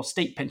check your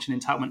state pension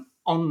entitlement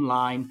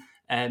online.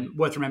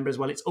 Worth remembering as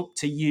well, it's up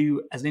to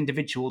you as an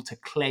individual to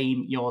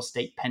claim your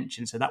state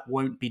pension. So that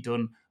won't be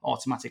done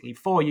automatically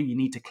for you. You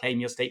need to claim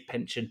your state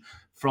pension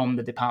from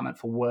the Department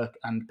for Work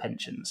and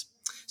Pensions.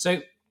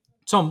 So,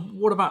 Tom,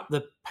 what about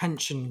the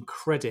pension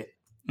credit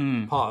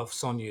part of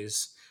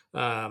Sonia's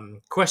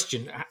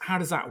question? How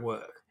does that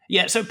work?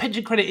 Yeah, so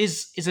pension credit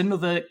is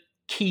another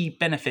key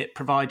benefit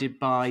provided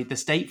by the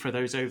state for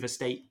those over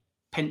state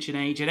pension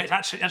age, and it's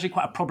actually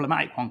quite a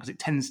problematic one because it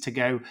tends to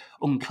go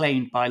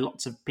unclaimed by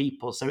lots of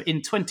people. So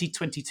in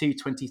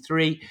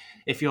 2022-23,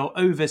 if you're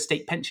over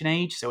state pension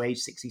age, so age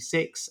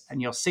 66,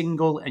 and you're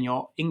single and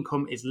your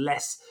income is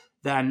less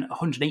than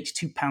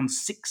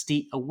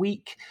 £182.60 a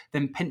week,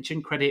 then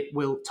pension credit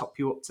will top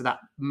you up to that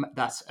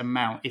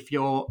amount. If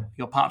you're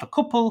part of a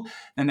couple,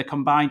 then the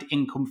combined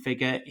income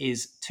figure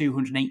is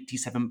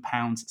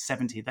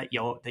 £287.70 that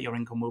your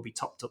income will be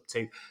topped up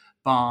to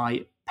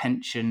by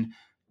pension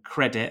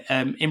credit.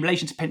 In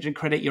relation to pension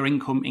credit, your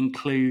income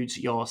includes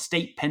your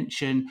state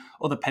pension,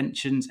 other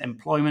pensions,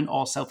 employment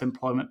or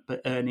self-employment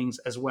earnings,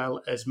 as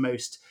well as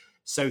most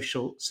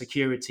social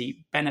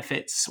security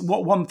benefits.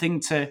 One thing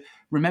to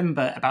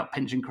remember about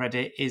pension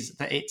credit is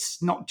that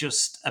it's not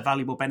just a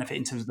valuable benefit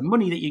in terms of the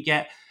money that you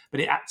get, but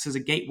it acts as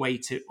a gateway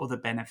to other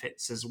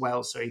benefits as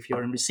well. So if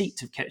you're in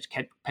receipt of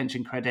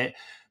pension credit,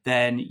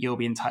 then you'll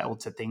be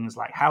entitled to things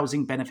like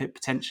housing benefit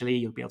potentially.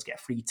 You'll be able to get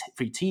a free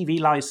TV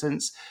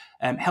license,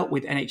 help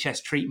with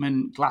NHS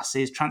treatment,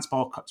 glasses,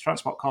 transport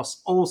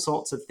costs, all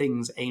sorts of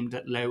things aimed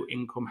at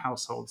low-income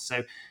households.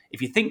 So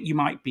if you think you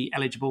might be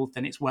eligible,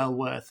 then it's well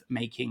worth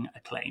making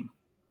a claim.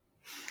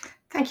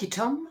 Thank you,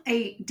 Tom.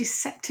 A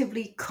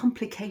deceptively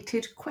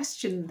complicated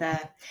question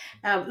there.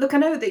 Look, I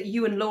know that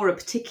you and Laura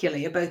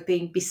particularly are both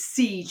being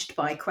besieged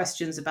by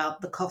questions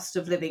about the cost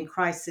of living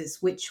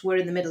crisis, which we're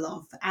in the middle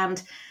of.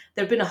 And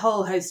there have been a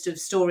whole host of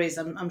stories.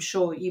 I'm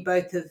sure you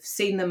both have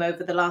seen them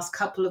over the last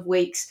couple of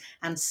weeks,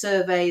 and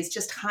surveys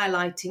just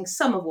highlighting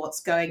some of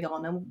what's going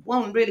on. And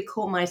one really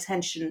caught my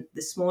attention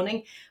this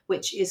morning,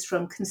 which is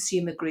from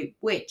consumer group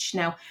Which.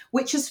 Now,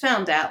 Which has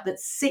found out that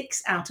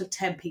 6 out of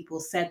 10 people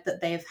said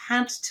that they have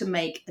had to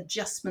make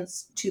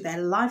adjustments to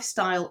their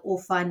lifestyle or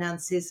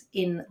finances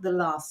in the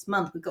last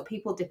month. We've got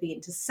people dipping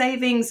into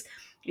savings,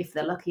 if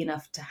they're lucky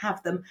enough to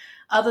have them.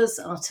 Others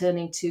are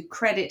turning to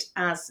credit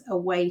as a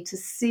way to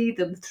see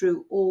them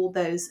through all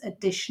those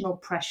additional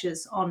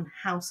pressures on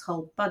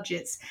household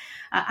budgets.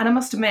 And I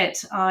must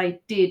admit, I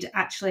did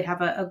actually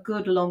have a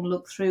good long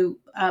look through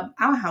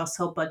our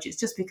household budgets,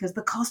 just because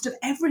the cost of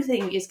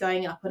everything is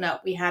going up and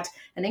up. We had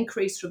an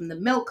increase from the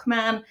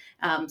milkman,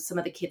 some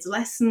of the kids'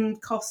 lesson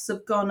costs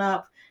have gone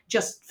up,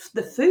 just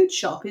the food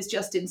shop is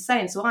just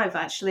insane. So I've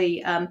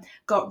actually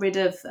got rid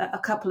of a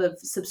couple of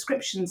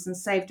subscriptions and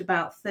saved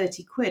about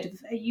 30 quid.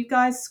 Have you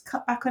guys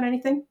cut back on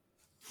anything?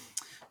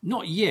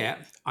 Not yet.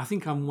 I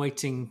think I'm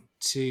waiting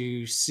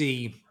to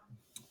see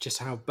just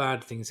how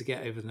bad things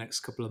get over the next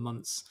couple of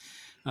months.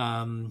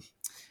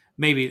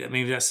 Maybe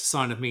that's a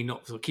sign of me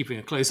not sort of keeping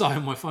a close eye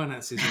on my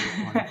finances.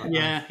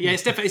 Yeah.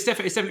 It's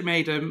definitely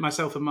made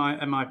myself and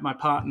my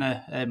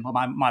partner, or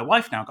my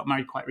wife now, got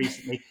married quite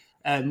recently.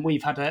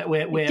 We've had give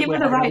it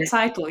the right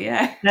title,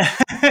 yeah.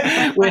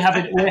 we're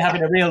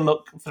having a real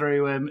look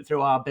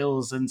through our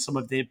bills and some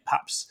of the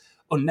perhaps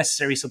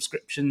unnecessary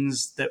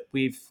subscriptions that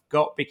we've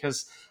got,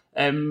 because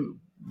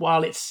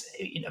while it's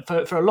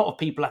for a lot of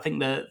people, I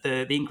think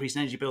the increase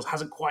in energy bills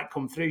hasn't quite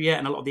come through yet,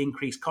 and a lot of the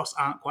increased costs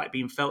aren't quite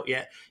being felt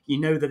yet. You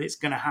know that it's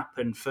going to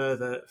happen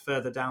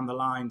further down the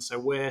line. So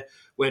we're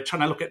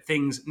trying to look at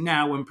things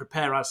now and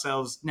prepare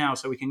ourselves now,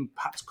 so we can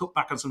perhaps cut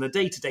back on some of the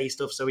day-to-day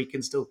stuff, so we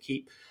can still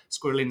keep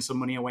squirreling some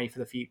money away for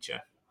the future.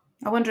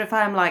 I wonder if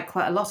I'm like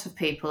quite a lot of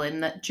people in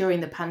that during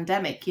the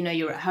pandemic,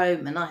 you're at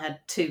home, and I had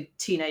 2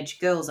 teenage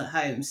girls at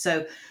home,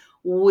 so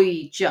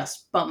we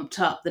just bumped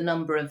up the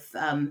number of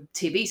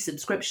TV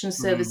subscription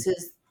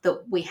services that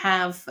we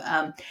have.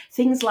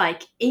 Things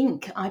like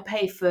ink. I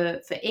pay for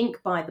ink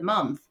by the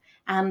month.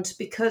 And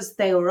because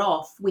they were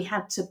off, we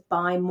had to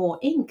buy more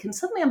ink. And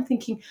suddenly I'm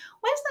thinking,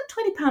 where's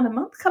that £20 a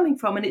month coming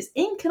from? And it's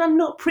ink, and I'm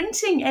not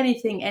printing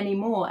anything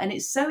anymore. And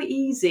it's so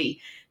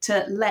easy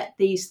to let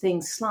these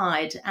things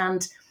slide.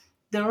 And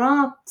there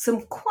are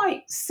some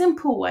quite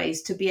simple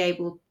ways to be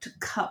able to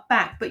cut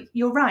back. But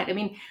you're right. I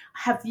mean,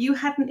 have you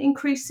had an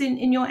increase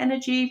in your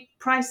energy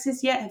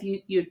prices yet? Have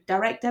your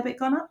direct debit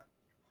gone up?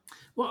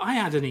 Well, I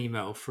had an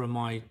email from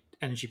my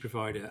energy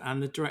provider,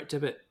 and the direct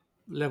debit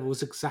level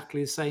was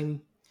exactly the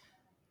same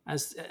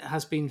as it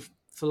has been for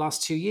the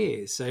last 2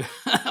 years. So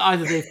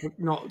either they've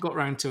not got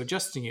around to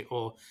adjusting it,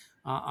 or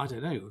I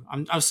don't know.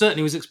 I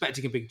certainly was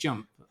expecting a big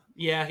jump.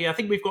 Yeah, I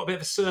think we've got a bit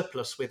of a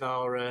surplus with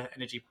our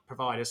energy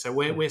provider, so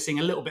we're seeing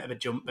a little bit of a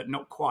jump, but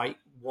not quite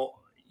what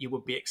you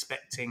would be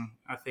expecting.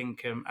 I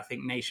think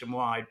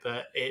nationwide,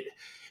 but it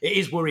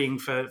is worrying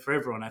for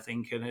everyone, I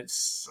think, and it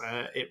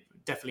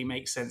definitely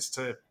makes sense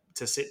to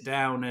sit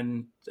down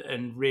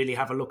and really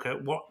have a look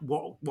at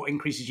what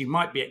increases you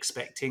might be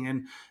expecting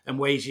and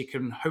ways you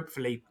can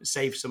hopefully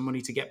save some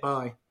money to get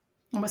by.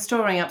 And we're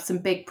storing up some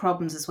big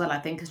problems as well, I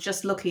think, because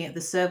just looking at the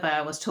survey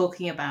I was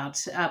talking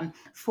about,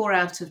 4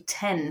 out of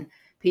 10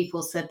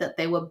 people said that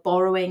they were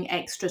borrowing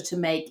extra to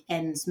make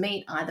ends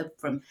meet, either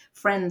from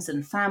friends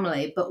and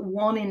family, but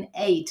 1 in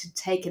 8 had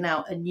taken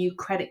out a new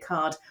credit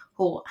card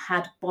or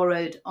had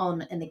borrowed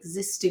on an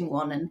existing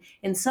one. And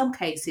in some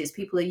cases,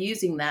 people are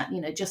using that,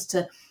 just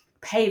to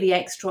pay the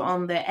extra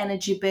on their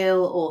energy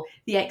bill or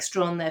the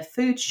extra on their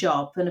food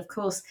shop. And of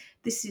course,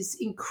 this is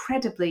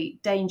incredibly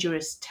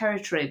dangerous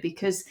territory,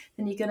 because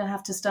then you're going to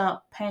have to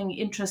start paying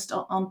interest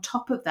on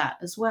top of that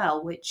as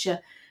well, which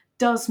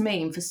does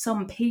mean for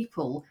some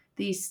people,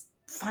 these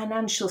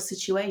financial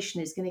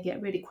situation is going to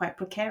get really quite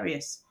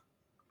precarious.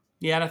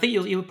 Yeah, and I think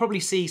you'll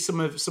probably see some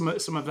of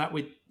that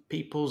with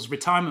people's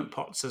retirement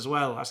pots as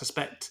well. I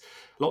suspect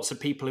lots of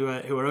people who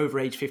are over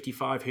age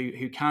 55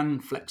 who can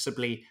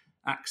flexibly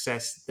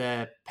access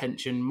their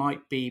pension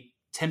might be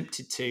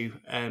tempted to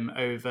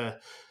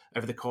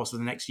over the course of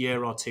the next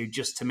year or two,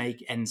 just to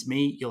make ends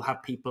meet. You'll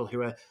have people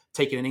who are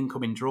taking an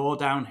income in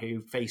drawdown,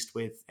 who, faced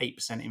with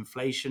 8%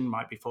 inflation,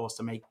 might be forced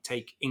to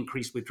take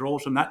increased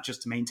withdrawals from that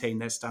just to maintain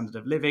their standard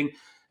of living.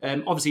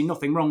 Obviously,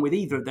 nothing wrong with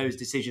either of those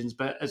decisions,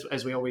 but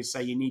as we always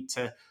say, you need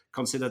to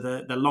consider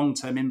the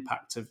long-term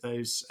impact of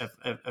those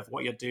of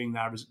what you're doing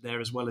there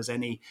as well as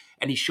any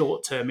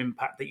short-term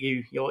impact that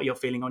you're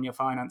feeling on your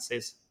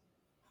finances.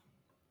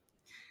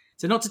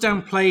 So not to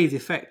downplay the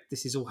effect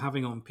this is all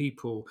having on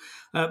people,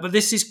 but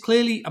this is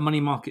clearly a money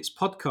markets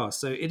podcast.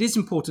 So it is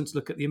important to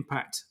look at the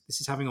impact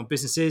this is having on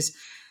businesses.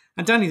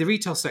 And Danny, the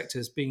retail sector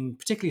is being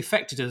particularly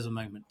affected at the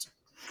moment.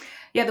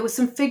 Yeah, there were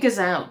some figures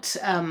out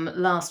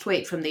last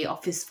week from the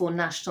Office for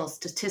National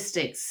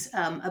Statistics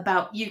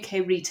about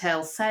UK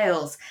retail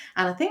sales.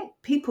 And I think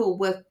people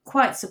were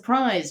quite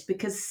surprised,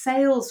 because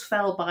sales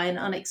fell by an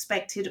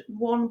unexpected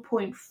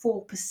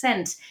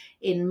 1.4%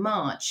 in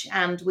March.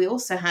 And we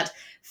also had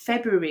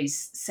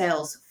February's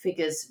sales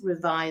figures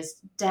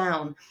revised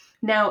down.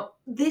 Now,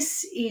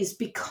 this is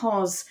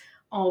because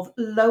of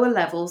lower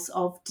levels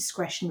of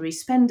discretionary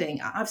spending.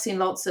 I've seen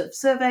lots of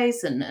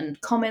surveys and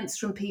comments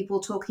from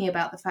people talking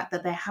about the fact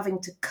that they're having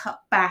to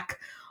cut back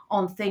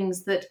on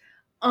things that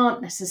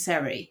aren't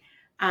necessary.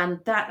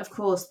 And that, of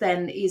course,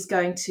 then is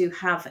going to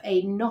have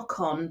a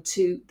knock-on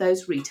to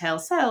those retail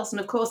sales. And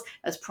of course,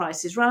 as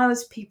prices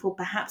rise, people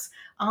perhaps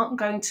aren't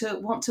going to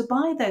want to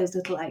buy those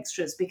little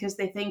extras because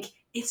they think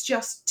it's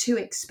just too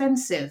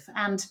expensive.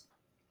 And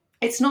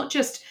it's not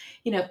just,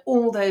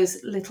 all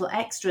those little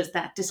extras,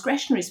 that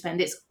discretionary spend.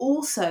 It's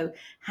also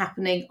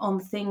happening on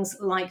things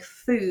like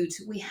food.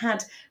 We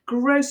had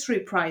grocery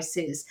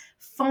prices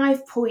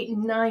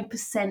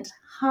 5.9%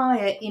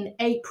 higher in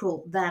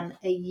April than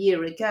a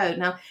year ago.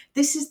 Now,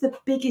 this is the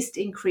biggest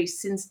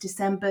increase since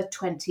December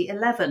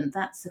 2011.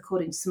 That's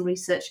according to some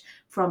research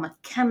from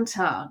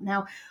Kantar.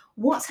 Now,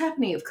 what's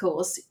happening, of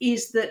course,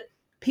 is that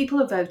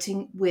people are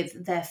voting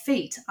with their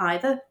feet.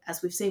 Either,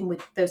 as we've seen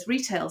with those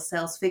retail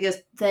sales figures,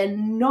 they're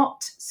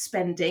not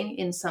spending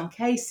in some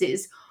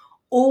cases,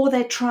 or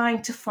they're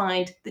trying to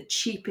find the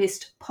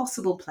cheapest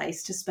possible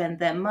place to spend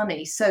their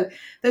money. So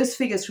those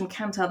figures from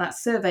Kantar, that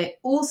survey,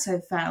 also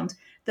found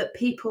that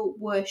people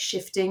were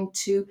shifting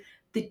to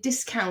the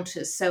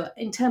discounters. So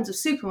in terms of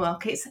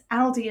supermarkets,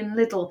 Aldi and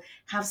Lidl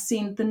have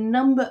seen the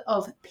number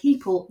of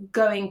people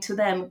going to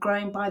them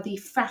growing by the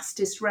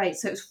fastest rate.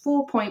 So it's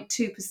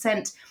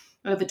 4.2%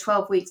 over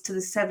 12 weeks to the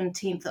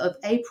 17th of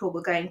April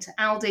were going to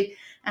Aldi,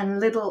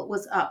 and Lidl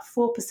was up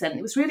 4%.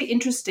 It was really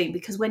interesting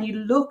because when you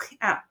look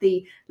at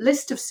the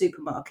list of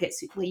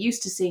supermarkets, we're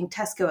used to seeing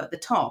Tesco at the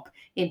top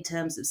in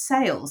terms of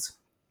sales.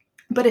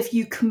 But if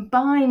you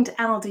combined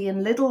Aldi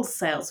and Lidl's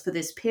sales for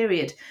this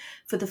period,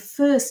 for the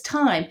first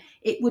time,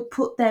 it would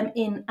put them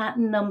in at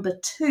number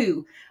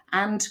 2.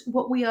 And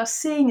what we are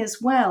seeing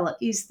as well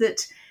is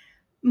that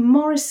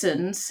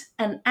Morrisons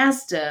and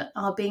Asda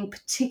are being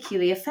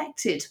particularly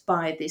affected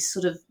by this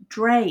sort of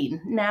drain.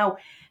 Now,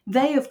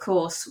 they, of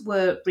course,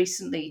 were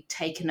recently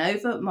taken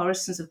over.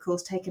 Morrisons, of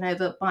course, taken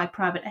over by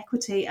private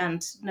equity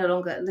and no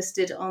longer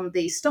listed on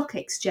the stock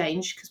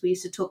exchange, because we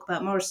used to talk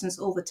about Morrisons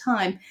all the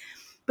time.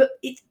 But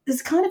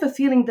there's kind of a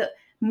feeling that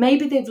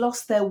maybe they've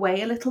lost their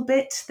way a little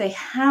bit. They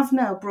have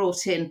now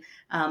brought in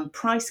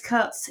price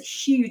cuts, a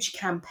huge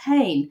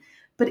campaign,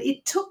 but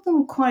it took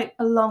them quite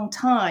a long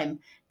time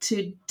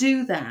to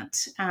do that.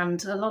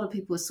 And a lot of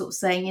people were sort of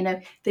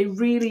saying, they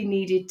really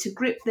needed to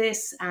grip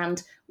this,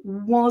 and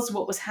was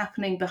what was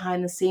happening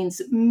behind the scenes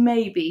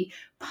maybe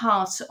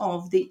part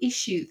of the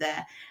issue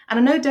there. And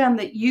I know, Dan,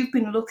 that you've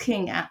been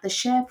looking at the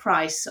share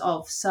price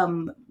of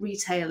some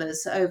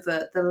retailers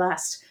over the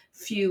last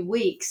few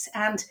weeks,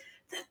 and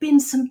there have been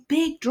some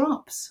big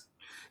drops.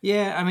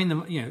 Yeah, I mean,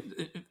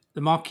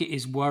 the market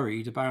is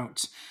worried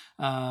about,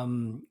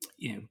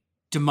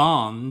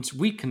 demand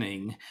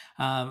weakening,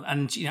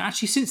 and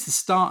actually since the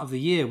start of the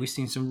year, we've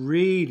seen some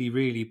really,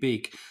 really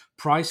big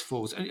price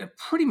falls,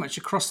 pretty much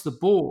across the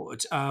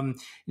board,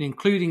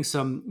 including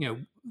some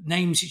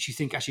names that you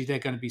think actually they're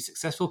going to be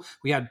successful.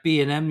 We had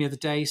B&M the other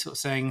day, sort of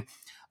saying,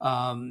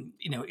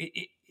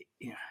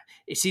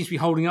 it seems to be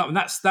holding up, and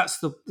that's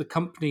the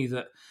company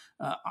that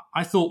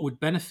I thought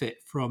would benefit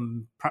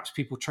from perhaps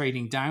people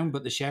trading down,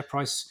 but the share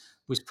price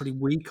was pretty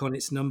weak on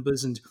its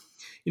numbers. And,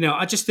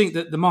 I just think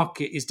that the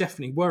market is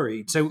definitely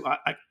worried. So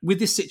with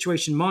this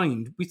situation in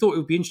mind, we thought it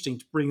would be interesting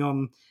to bring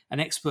on an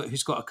expert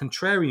who's got a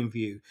contrarian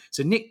view.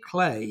 So Nick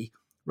Clay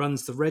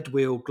runs the Red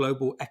Wheel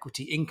Global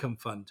Equity Income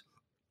Fund.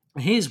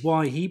 And here's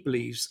why he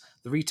believes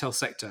the retail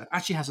sector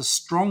actually has a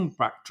strong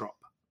backdrop.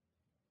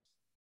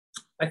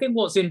 I think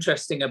what's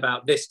interesting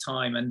about this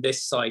time and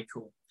this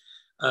cycle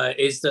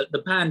is that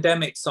the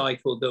pandemic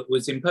cycle that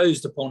was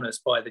imposed upon us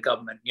by the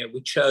government,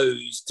 we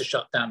chose to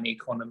shut down the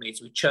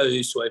economies, we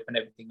chose to open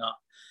everything up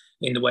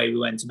in the way we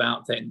went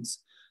about things,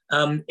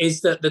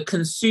 is that the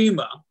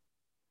consumer,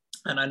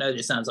 and I know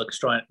this sounds like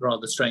a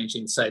rather strange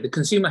thing to say, the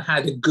consumer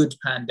had a good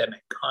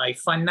pandemic.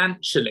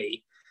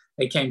 Financially,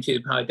 they came through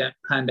the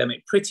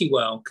pandemic pretty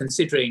well,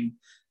 considering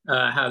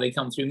how they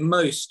come through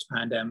most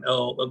pandemic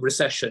or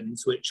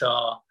recessions, which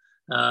are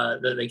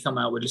that they come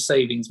out with the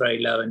savings very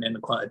low and in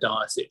quite a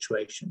dire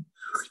situation.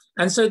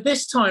 And so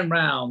this time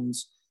round,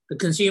 the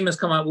consumers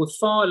come out with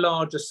far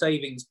larger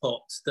savings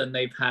pots than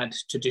they've had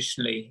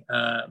traditionally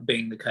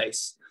being the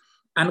case.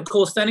 And of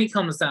course, then it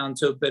comes down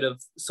to a bit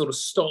of sort of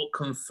stock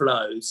and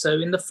flow. So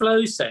in the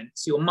flow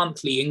sense, your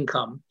monthly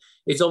income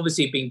is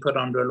obviously being put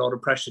under a lot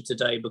of pressure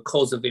today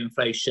because of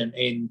inflation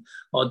in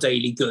our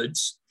daily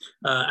goods.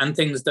 And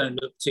things don't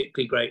look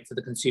particularly great for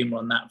the consumer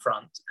on that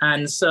front.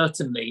 And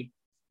certainly,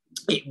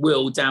 it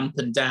will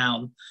dampen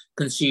down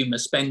consumer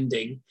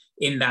spending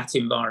in that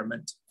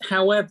environment.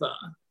 However,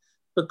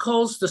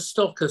 because the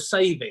stock of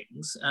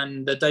savings,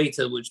 and the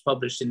data which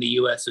published in the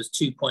US was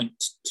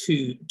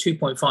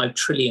 $2.5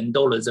 trillion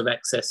of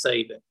excess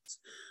savings,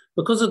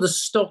 because of the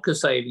stock of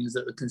savings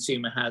that the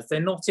consumer has, they're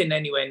not in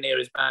anywhere near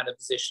as bad a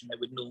position they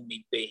would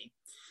normally be.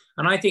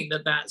 And I think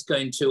that that's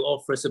going to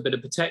offer us a bit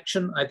of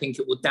protection. I think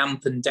it will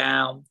dampen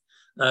down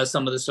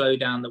some of the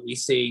slowdown that we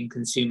see in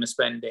consumer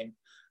spending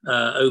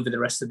over the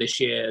rest of this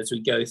year as we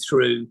go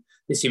through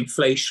this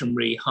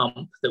inflationary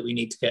hump that we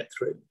need to get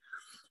through.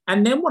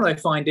 And then what I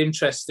find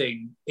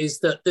interesting is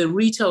that the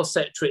retail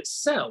sector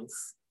itself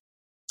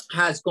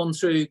has gone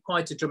through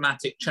quite a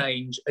dramatic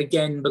change,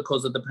 again,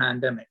 because of the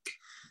pandemic.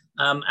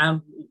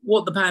 And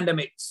what the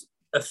pandemic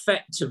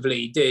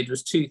effectively did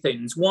was two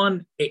things.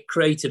 One, it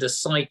created a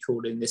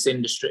cycle in this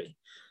industry,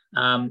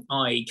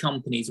 i.e.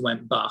 companies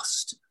went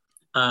bust.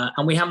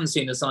 And we haven't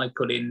seen a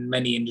cycle in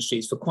many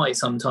industries for quite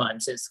some time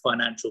since the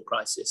financial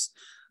crisis.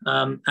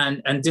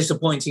 And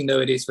disappointing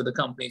though it is for the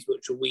companies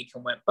which are weak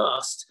and went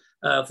bust,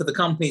 for the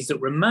companies that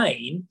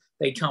remain,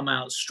 they come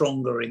out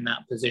stronger in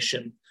that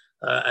position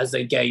as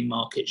they gain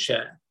market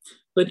share.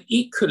 But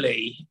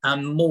equally,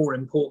 and more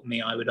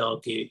importantly, I would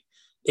argue,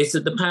 is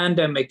that the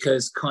pandemic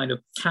has kind of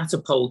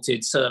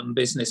catapulted certain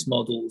business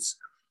models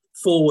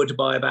forward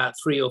by about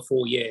 3 or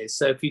 4 years.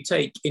 So if you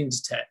take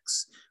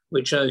Inditex,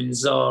 which owns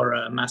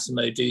Zara and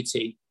Massimo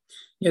Dutti,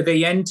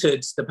 they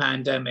entered the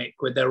pandemic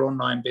with their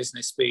online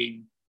business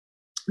being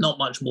not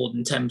much more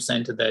than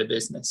 10% of their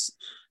business.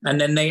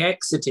 And then they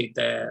exited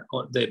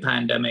the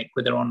pandemic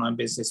with their online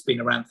business being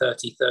around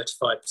 30,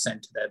 35%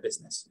 of their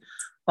business.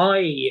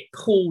 I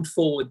pulled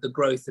forward the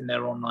growth in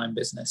their online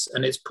business,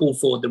 and it's pulled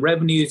forward the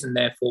revenues and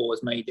therefore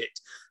has made it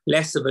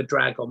less of a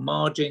drag on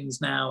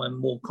margins now and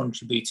more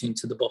contributing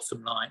to the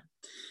bottom line.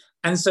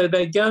 And so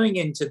they're going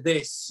into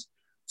this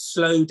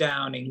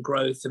slowdown in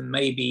growth and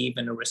maybe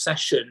even a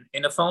recession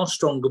in a far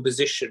stronger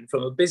position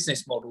from a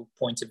business model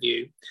point of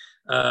view,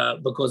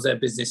 because their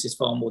business is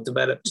far more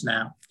developed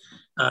now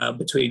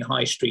between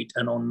high street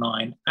and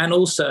online, and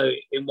also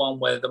in one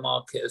where the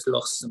market has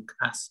lost some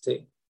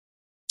capacity.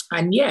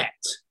 And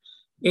yet,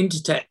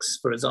 Inditex,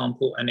 for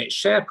example, and its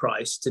share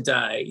price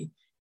today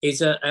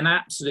is at an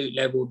absolute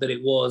level that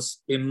it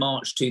was in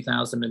March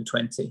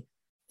 2020.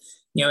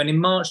 And in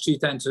March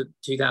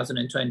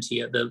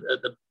 2020, at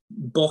the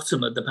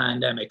bottom of the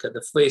pandemic, at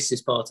the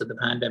fiercest part of the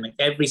pandemic,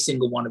 every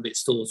single one of its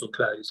stores were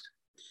closed.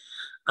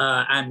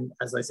 And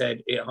as I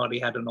said, it hardly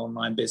had an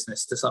online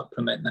business to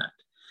supplement that.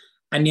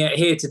 And yet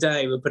here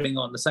today, we're putting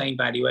on the same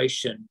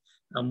valuation.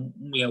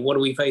 What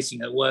are we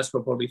facing? At worst,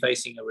 we're probably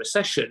facing a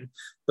recession.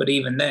 But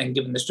even then,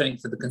 given the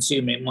strength of the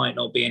consumer, it might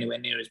not be anywhere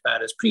near as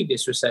bad as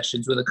previous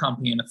recessions, with a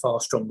company in a far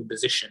stronger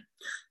position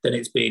than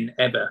it's been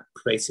ever,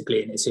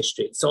 basically, in its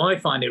history. So I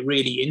find it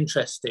really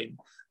interesting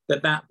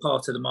that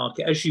part of the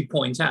market, as you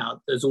point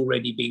out, has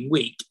already been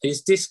weak,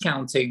 is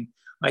discounting,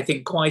 I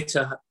think, quite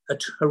a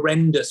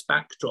horrendous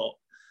backdrop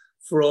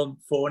for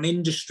an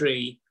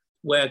industry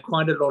where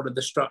quite a lot of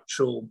the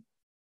structural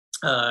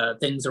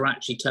things are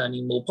actually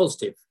turning more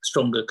positive,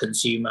 stronger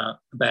consumer,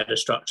 better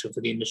structure for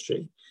the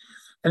industry.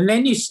 And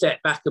then you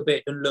step back a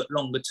bit and look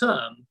longer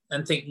term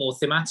and think more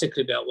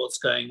thematically about what's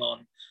going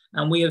on.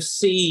 And we have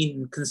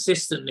seen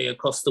consistently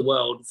across the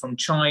world, from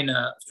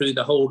China through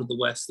the whole of the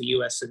West, the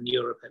US and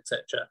Europe,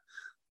 etc.,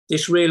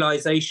 this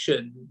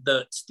realization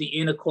that the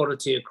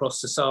inequality across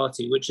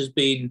society, which has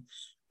been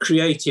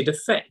created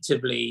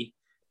effectively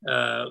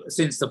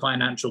since the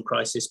financial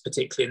crisis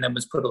particularly, and then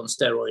was put on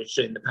steroids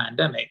during the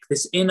pandemic,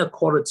 this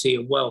inequality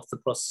of wealth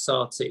across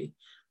society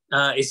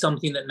is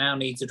something that now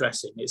needs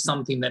addressing. It's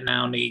something that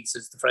now needs,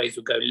 as the phrase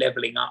would go,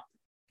 levelling up,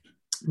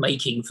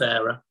 making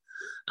fairer.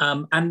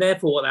 And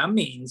therefore what that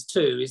means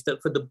too is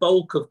that for the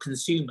bulk of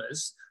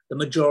consumers, the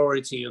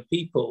majority of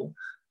people,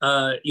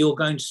 you're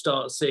going to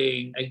start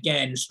seeing,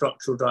 again,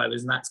 structural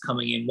drivers, and that's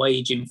coming in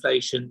wage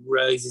inflation,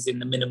 raises in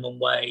the minimum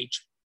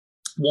wage,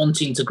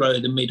 wanting to grow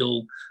the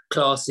middle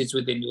classes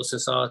within your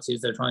society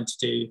as they're trying to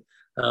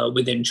do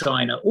within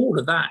China. All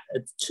of that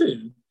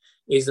too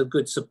is a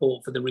good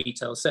support for the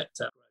retail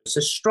sector.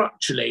 So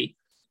structurally,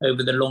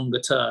 over the longer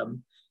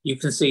term, you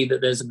can see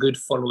that there's a good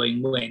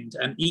following wind.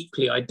 And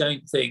equally, I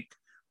don't think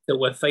that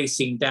we're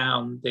facing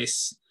down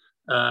this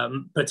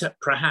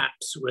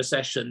perhaps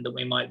recession that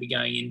we might be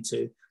going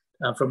into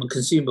from a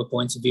consumer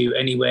point of view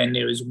anywhere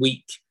near as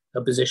weak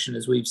a position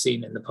as we've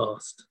seen in the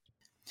past.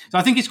 So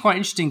I think it's quite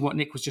interesting what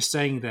Nick was just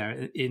saying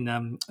there in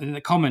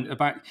the comment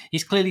about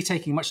he's clearly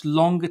taking a much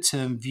longer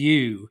term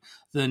view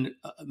than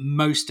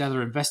most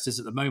other investors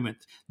at the moment.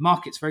 The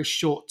market's very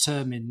short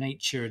term in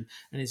nature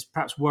and is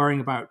perhaps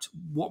worrying about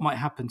what might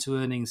happen to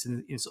earnings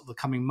in sort of the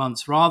coming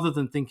months, rather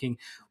than thinking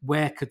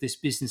where could this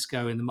business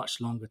go in the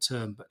much longer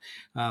term. But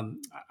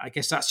I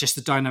guess that's just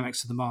the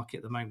dynamics of the market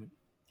at the moment.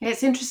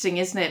 It's interesting,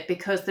 isn't it?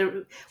 Because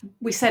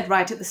we said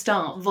right at the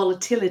start,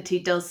 volatility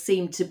does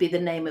seem to be the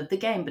name of the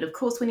game. But of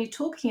course, when you're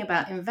talking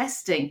about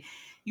investing,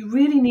 you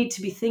really need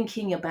to be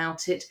thinking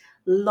about it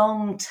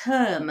long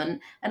term. And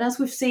as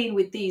we've seen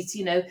with these,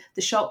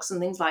 the shocks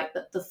and things like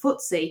that, the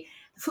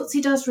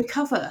FTSE does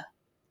recover.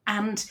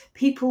 And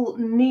people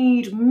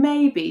need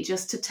maybe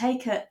just to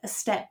take a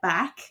step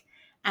back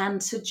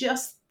and to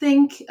just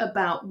think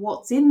about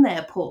what's in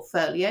their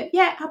portfolio.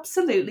 Yeah,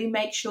 absolutely.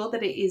 Make sure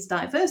that it is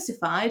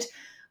diversified,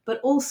 but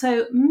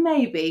also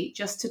maybe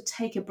just to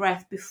take a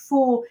breath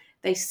before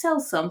they sell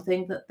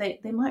something that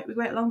they might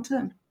regret long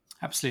term.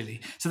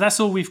 Absolutely. So that's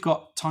all we've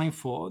got time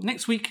for.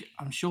 Next week,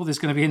 I'm sure there's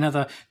going to be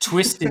another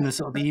twist in the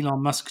sort of the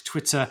Elon Musk,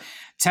 Twitter,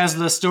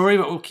 Tesla story,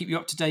 but we'll keep you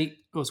up to date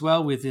as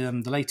well with the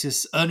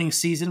latest earnings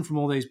season from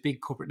all those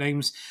big corporate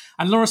names.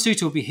 And Laura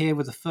Suter will be here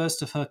with the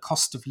first of her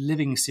cost of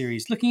living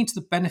series, looking into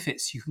the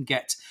benefits you can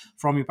get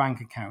from your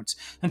bank account.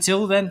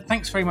 Until then,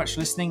 thanks very much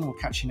for listening. We'll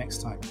catch you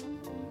next time.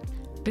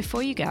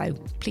 Before you go,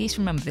 please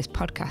remember this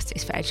podcast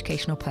is for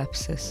educational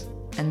purposes,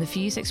 and the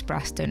views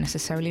expressed don't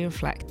necessarily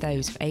reflect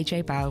those of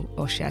AJ Bell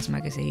or Shares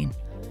Magazine.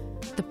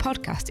 The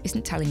podcast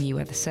isn't telling you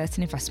whether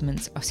certain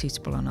investments are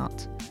suitable or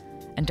not.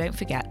 And don't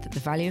forget that the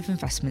value of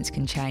investments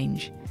can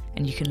change,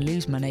 and you can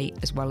lose money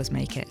as well as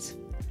make it.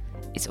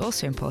 It's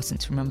also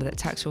important to remember that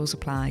tax rules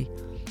apply,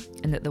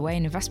 and that the way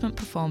an investment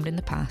performed in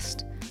the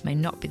past may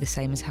not be the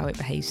same as how it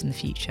behaves in the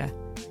future.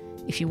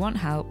 If you want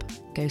help,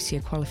 go see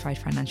a qualified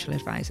financial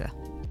advisor.